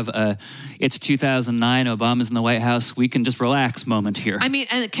cannot have it's 2009, Obama's in the White House, we can just relax moment here. I mean,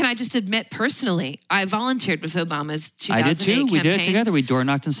 and can I just admit personally, I volunteered with Obama's 2008 I did too. campaign. We did it together. We door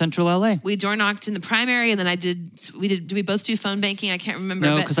knocked in Central LA. We door knocked in the primary, and then did we both do phone banking? I can't remember.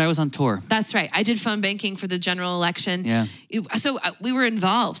 No, because I was on tour. That's right. I did phone banking for the general election. Yeah. So we were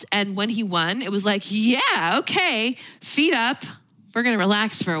involved. And when he won, it was like, yeah, okay, feet up. We're going to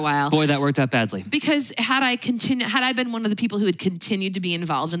relax for a while. Boy, that worked out badly. Because had I been one of the people who had continued to be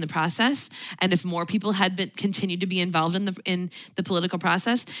involved in the process, and if more people had continued to be involved in the political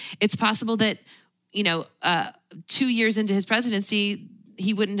process, it's possible that 2 years into his presidency,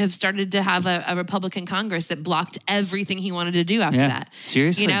 he wouldn't have started to have a Republican Congress that blocked everything he wanted to do after that.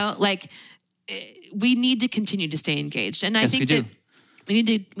 Seriously, we need to continue to stay engaged, and I think that we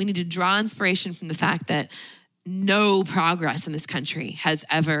need to draw inspiration from the fact that no progress in this country has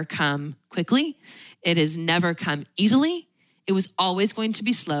ever come quickly. It has never come easily. It was always going to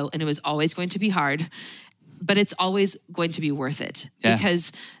be slow, and it was always going to be hard, but it's always going to be worth it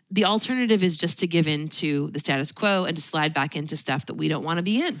because the alternative is just to give in to the status quo and to slide back into stuff that we don't want to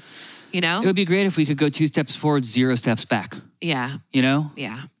be in, It would be great if we could go 2 steps forward, 0 steps back. Yeah.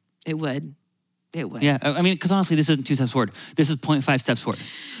 Yeah, it would. It would. Yeah, I mean, because honestly, this isn't 2 steps forward. This is 0.5 steps forward.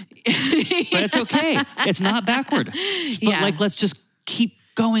 But it's okay. It's not backward. But let's just keep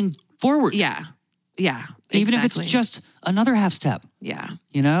going forward. Yeah. Yeah. Even if it's just another half step. Yeah.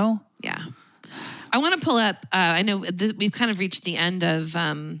 Yeah. I want to pull up, I know we've kind of reached the end of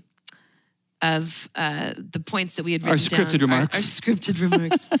the points that we had written down. Our scripted remarks. Our scripted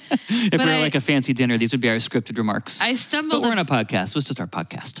remarks. If we were like a fancy dinner, these would be our scripted remarks. But we're on a podcast. Let's just our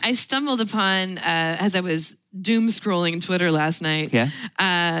podcast. I stumbled upon, as I was doom scrolling Twitter last night,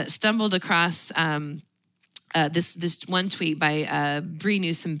 stumbled across this one tweet by Bree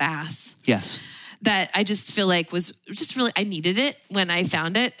Newsom Bass. Yes. That I just feel like was just really, I needed it when I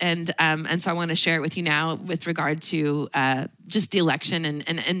found it. And so I want to share it with you now with regard to just the election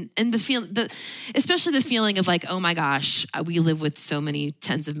and especially the feeling of like, oh my gosh, we live with so many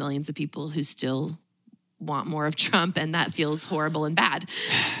tens of millions of people who still want more of Trump, and that feels horrible and bad.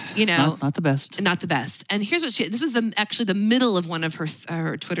 Not the best. Not the best. And here's what this was actually the middle of one of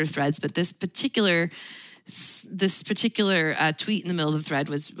her Twitter threads, but this particular tweet in the middle of the thread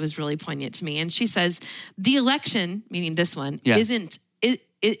was really poignant to me. And she says, the election, meaning this one,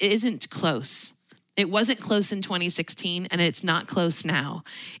 isn't close. It wasn't close in 2016, and it's not close now.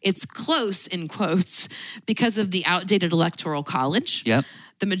 It's close, in quotes, because of the outdated electoral college,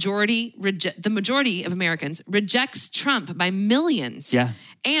 the majority of Americans rejects Trump by millions. Yeah.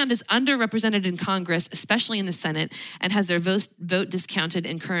 And is underrepresented in Congress, especially in the Senate, and has their vote discounted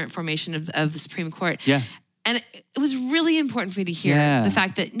in current formation of the Supreme Court. Yeah. And it was really important for me to hear the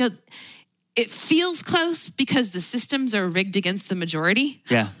fact that, it feels close because the systems are rigged against the majority.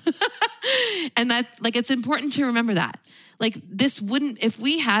 Yeah. And that, it's important to remember that. This wouldn't, if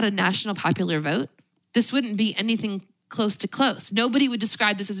we had a national popular vote, this wouldn't be anything close to close. Nobody would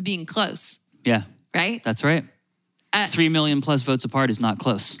describe this as being close. Yeah. Right? That's right. 3 million plus votes apart is not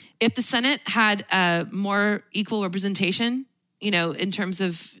close. If the Senate had more equal representation, in terms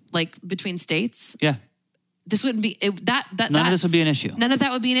of between states. Yeah. This wouldn't be none of this would be an issue. None of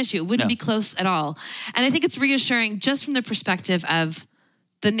that would be an issue. It wouldn't be close at all. And I think it's reassuring just from the perspective of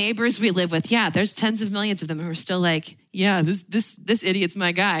the neighbors we live with. Yeah, there's tens of millions of them who are still this idiot's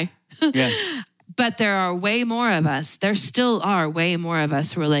my guy. Yeah. But there are way more of us. There still are way more of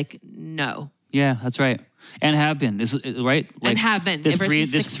us who are no. Yeah, that's right. And have been. This is right? And have been ever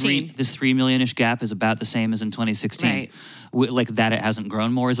since 16. This 3 million-ish gap is about the same as in 2016. Right. That it hasn't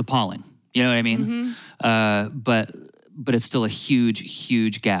grown more is appalling. You know what I mean? Mm-hmm. But it's still a huge,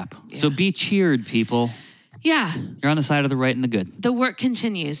 huge gap. Yeah. So be cheered, people. Yeah. You're on the side of the right and the good. The work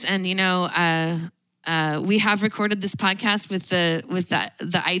continues. And, we have recorded this podcast with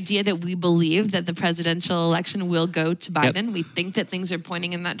the idea that we believe that the presidential election will go to Biden. Yep. We think that things are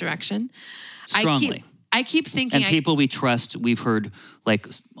pointing in that direction. Strongly. I keep thinking... And people we trust, we've heard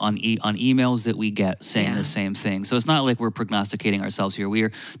on emails that we get saying the same thing. So it's not like we're prognosticating ourselves here. We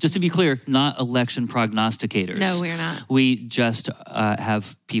are, just to be clear, not election prognosticators. No, we're not. We just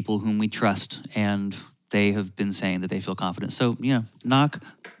have people whom we trust, and they have been saying that they feel confident. So, knock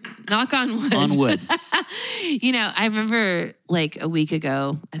on wood. On wood. I remember a week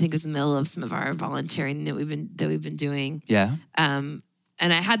ago, I think it was in the middle of some of our volunteering that we've been doing. Yeah. And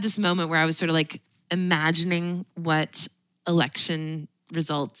I had this moment where I was sort of imagining what election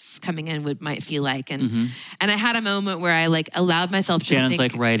results coming in might feel like. And and I had a moment where I allowed myself to Shannon's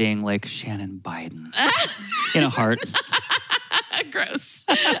think. writing Shannon Biden in a heart. Gross.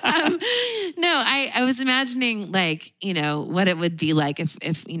 No, I was imagining what it would be like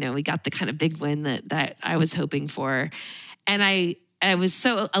if we got the kind of big win that I was hoping for. And I was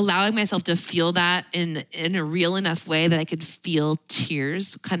so allowing myself to feel that in a real enough way that I could feel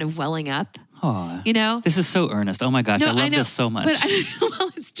tears kind of welling up. Aww. This is so earnest. Oh my gosh, I love this so much. But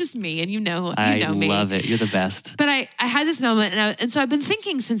it's just me, and you know me. I love it. You're the best. But I had this moment, and so I've been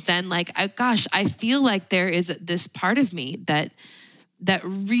thinking since then, I feel like there is this part of me that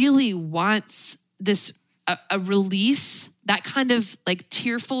really wants this a release, that kind of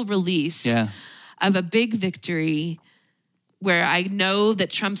tearful release of a big victory, where I know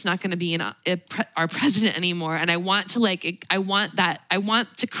that Trump's not going to be our president anymore. And I want to I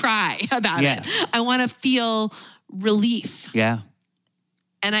want to cry about it. I want to feel relief. Yeah.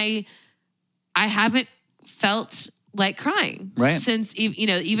 And I haven't felt like crying since,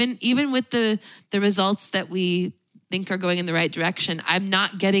 even with the results that we think are going in the right direction. I'm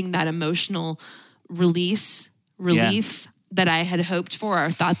not getting that emotional relief that I had hoped for or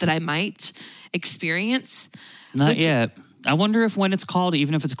thought that I might experience. Not yet. I wonder if when it's called,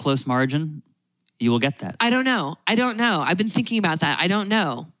 even if it's a close margin, you will get that. I don't know. I've been thinking about that. I don't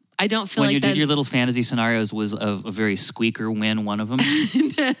know. I don't feel when you did your little fantasy scenarios, was a very squeaker win one of them?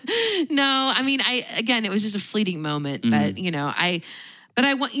 No, I mean, it was just a fleeting moment. Mm-hmm. But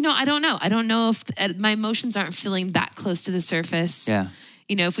I want, I don't know. I don't know if my emotions aren't feeling that close to the surface. Yeah.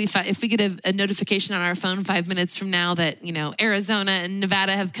 If we get a notification on our phone 5 minutes from now that, Arizona and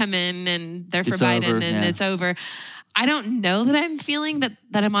Nevada have come in and they're for Biden and it's over. I don't know that I'm feeling that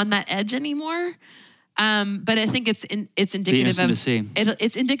I'm on that edge anymore. But I think it's indicative of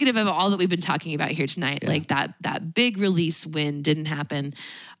it's indicative of all that we've been talking about here tonight. Yeah. That big release win didn't happen.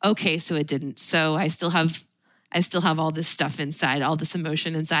 Okay, so it didn't. So I still have all this stuff inside, all this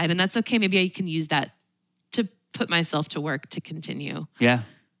emotion inside, and that's okay. Maybe I can use that to put myself to work to continue. Yeah.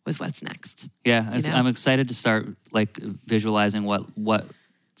 With what's next. Yeah, I'm excited to start visualizing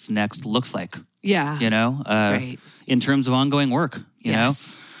what's next looks like. Yeah. Right. In terms of ongoing work, you know,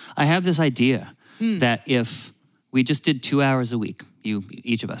 I have this idea that if we just did 2 hours a week,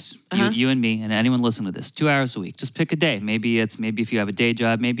 each of us, you and me, and anyone listening to this, 2 hours a week, just pick a day. Maybe if you have a day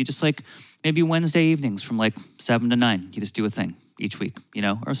job, maybe just maybe Wednesday evenings from 7 to 9, you just do a thing each week,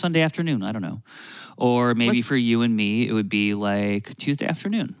 or Sunday afternoon, I don't know. Or maybe for you and me, it would be Tuesday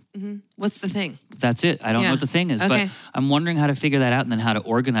afternoon. Mm-hmm. What's the thing? That's it. I don't know what the thing is, but I'm wondering how to figure that out and then how to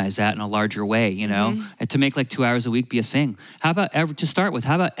organize that in a larger way, and to make 2 hours a week be a thing. How about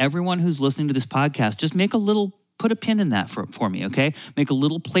everyone who's listening to this podcast, just make a little put a pin in that for me, okay? Make a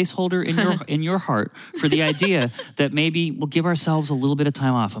little placeholder in your heart for the idea that maybe we'll give ourselves a little bit of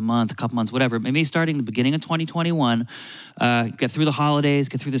time off, a month, a couple months, whatever. Maybe starting the beginning of 2021, get through the holidays,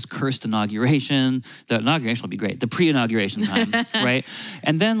 get through this cursed inauguration. The inauguration will be great. The pre-inauguration time, right?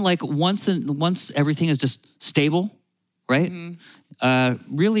 And then like once everything is just stable, right?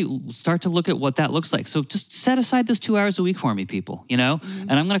 Really start to look at what that looks like. So just set aside this 2 hours a week for me, people, you know?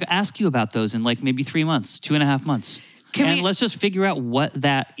 And I'm going to ask you about those in like maybe 3 months, 2.5 months. Let's just figure out what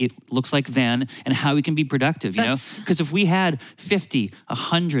it looks like then and how we can be productive, you know? Because if we had 50,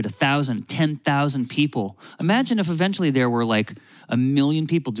 100, 1,000, 10,000 people, imagine if eventually there were like 1 million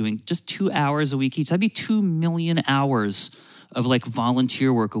people doing just 2 hours a week each. That'd be 2 million hours of like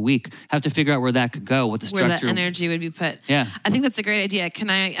volunteer work a week. Have to figure out where that could go, what the structure. Where the energy would be put. Yeah. I think that's a great idea. Can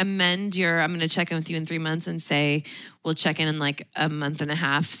I amend I'm going to check in with you in 3 months and say, we'll check in like a month and a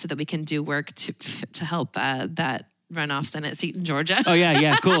half so that we can do work to help that runoff Senate seat in Georgia. Oh,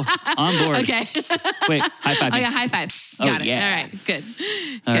 yeah, cool. On board. Okay. Wait, high five. Oh, yeah, high five. Got it. Yeah. All right, good.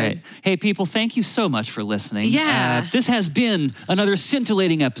 All right. Hey, people, thank you so much for listening. Yeah. This has been another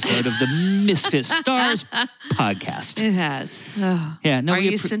scintillating episode of the Misfit Stars podcast. It has. Oh. Yeah. No, Are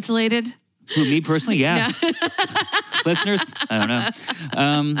you scintillated? Who, me personally? Yeah. No. Listeners? I don't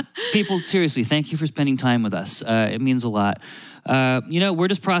know. People, seriously, thank you for spending time with us. It means a lot. We're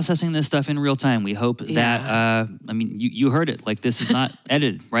just processing this stuff in real time. We hope that, you heard it. Like, this is not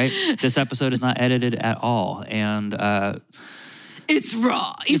edited, right? This episode is not edited at all. And it's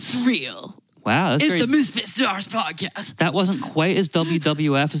raw. It's real. Wow. It's the Misfit Stars podcast. That wasn't quite as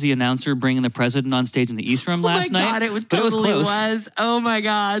WWF as the announcer bringing the president on stage in the East Room last night. Oh, my God. It totally was. Oh, my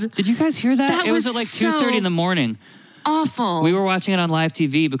God. Did you guys hear that? It was at like so 2:30 in the morning. Awful. We were watching it on live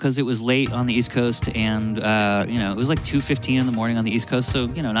TV because it was late on the East Coast, and it was like 2:15 in the morning on the East Coast, so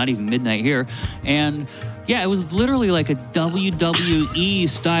not even midnight here. And yeah, it was literally like a WWE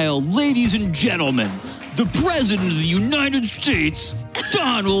style. Ladies and gentlemen, the President of the United States,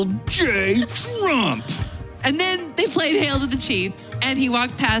 Donald J. Trump. And then they played Hail to the Chief, and he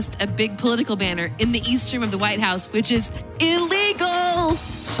walked past a big political banner in the East Room of the White House, which is illegal.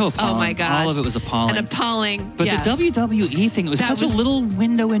 So appalling. Oh, my gosh. All of it was appalling. And appalling. But the WWE thing, it was such a little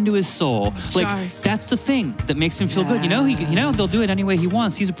window into his soul. Like, that's the thing that makes him feel good. They'll do it any way he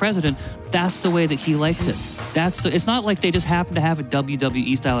wants. He's a president. That's the way that he likes it. It's not like they just happen to have a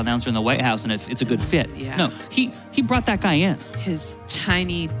WWE-style announcer in the White House and it's a good fit. Yeah. No, he brought that guy in. His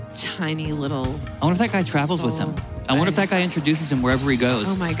tiny, tiny little I wonder if that guy travels with him. I wonder if that guy introduces him wherever he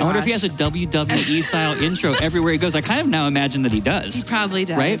goes. Oh, my gosh. I wonder if he has a WWE-style intro everywhere he goes. I kind of now imagine that he does. He probably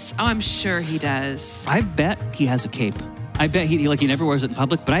does. Right? Oh, I'm sure he does. I bet he has a cape. I bet he never wears it in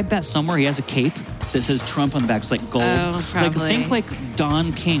public, but I bet somewhere he has a cape that says Trump on the back. It's like gold. Oh, probably. Think like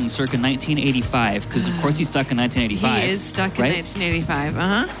Don King circa 1985, because of course he's stuck in 1985. He is stuck in 1985.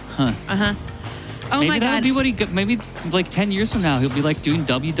 Huh. Oh, maybe my God. That'll be what maybe like 10 years from now, he'll be like doing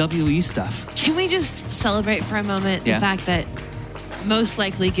WWE stuff. Can we just celebrate for a moment the fact that most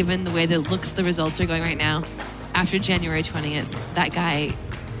likely, given the way the results are going right now, after January 20th, that guy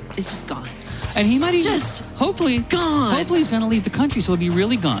is just gone. And he might even hopefully gone. Hopefully he's going to leave the country, so he'll be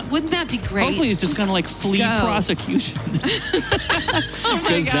really gone. Wouldn't that be great? Hopefully he's just going to like flee prosecution. Oh, my God.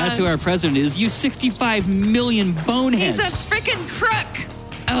 Because that's who our president is. You 65 million boneheads. He's a freaking crook.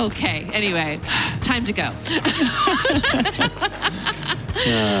 Okay. Anyway, time to go. All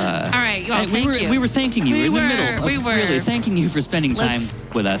right. Well, thank you. We were thanking you. We in were. the middle. We were. Really thanking you for spending time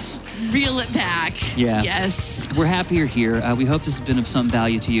with us. Reel it back. Yeah. Yes. We're happy you're here. We hope this has been of some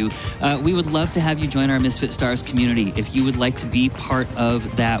value to you. We would love to have you join our Misfit Stars community. If you would like to be part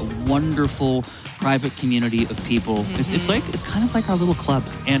of that wonderful private community of people. Mm-hmm. It's kind of like our little club,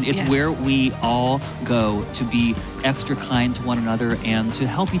 and it's where we all go to be extra kind to one another and to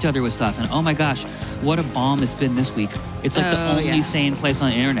help each other with stuff. And oh my gosh, what a bomb it's been this week. It's like the only sane place on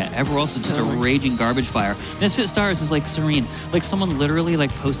the internet. Everywhere else is just a raging garbage fire. Misfit Stars is like serene. Like someone literally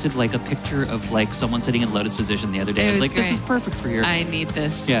like posted like a picture of like someone sitting in lotus position the other day. I was like, great. This is perfect for your... I need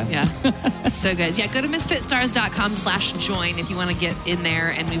this. Yeah. So good. Yeah, go to misfitstars.com/join if you want to get in there,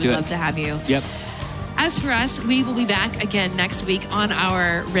 and we would love to have you. Yep. As for us, we will be back again next week on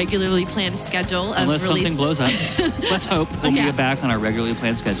our regularly planned schedule. Unless something blows up. Let's hope we'll be back on our regularly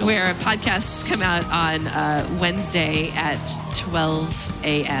planned schedule. Where podcasts come out on Wednesday at 12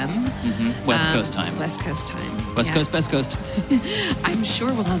 a.m. Mm-hmm. West Coast time. West Coast time. West Coast, Best Coast. I'm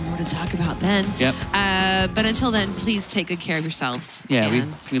sure we'll have more to talk about then. Yep. But until then, please take good care of yourselves. Yeah,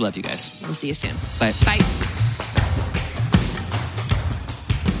 we love you guys. We'll see you soon. Bye. Bye.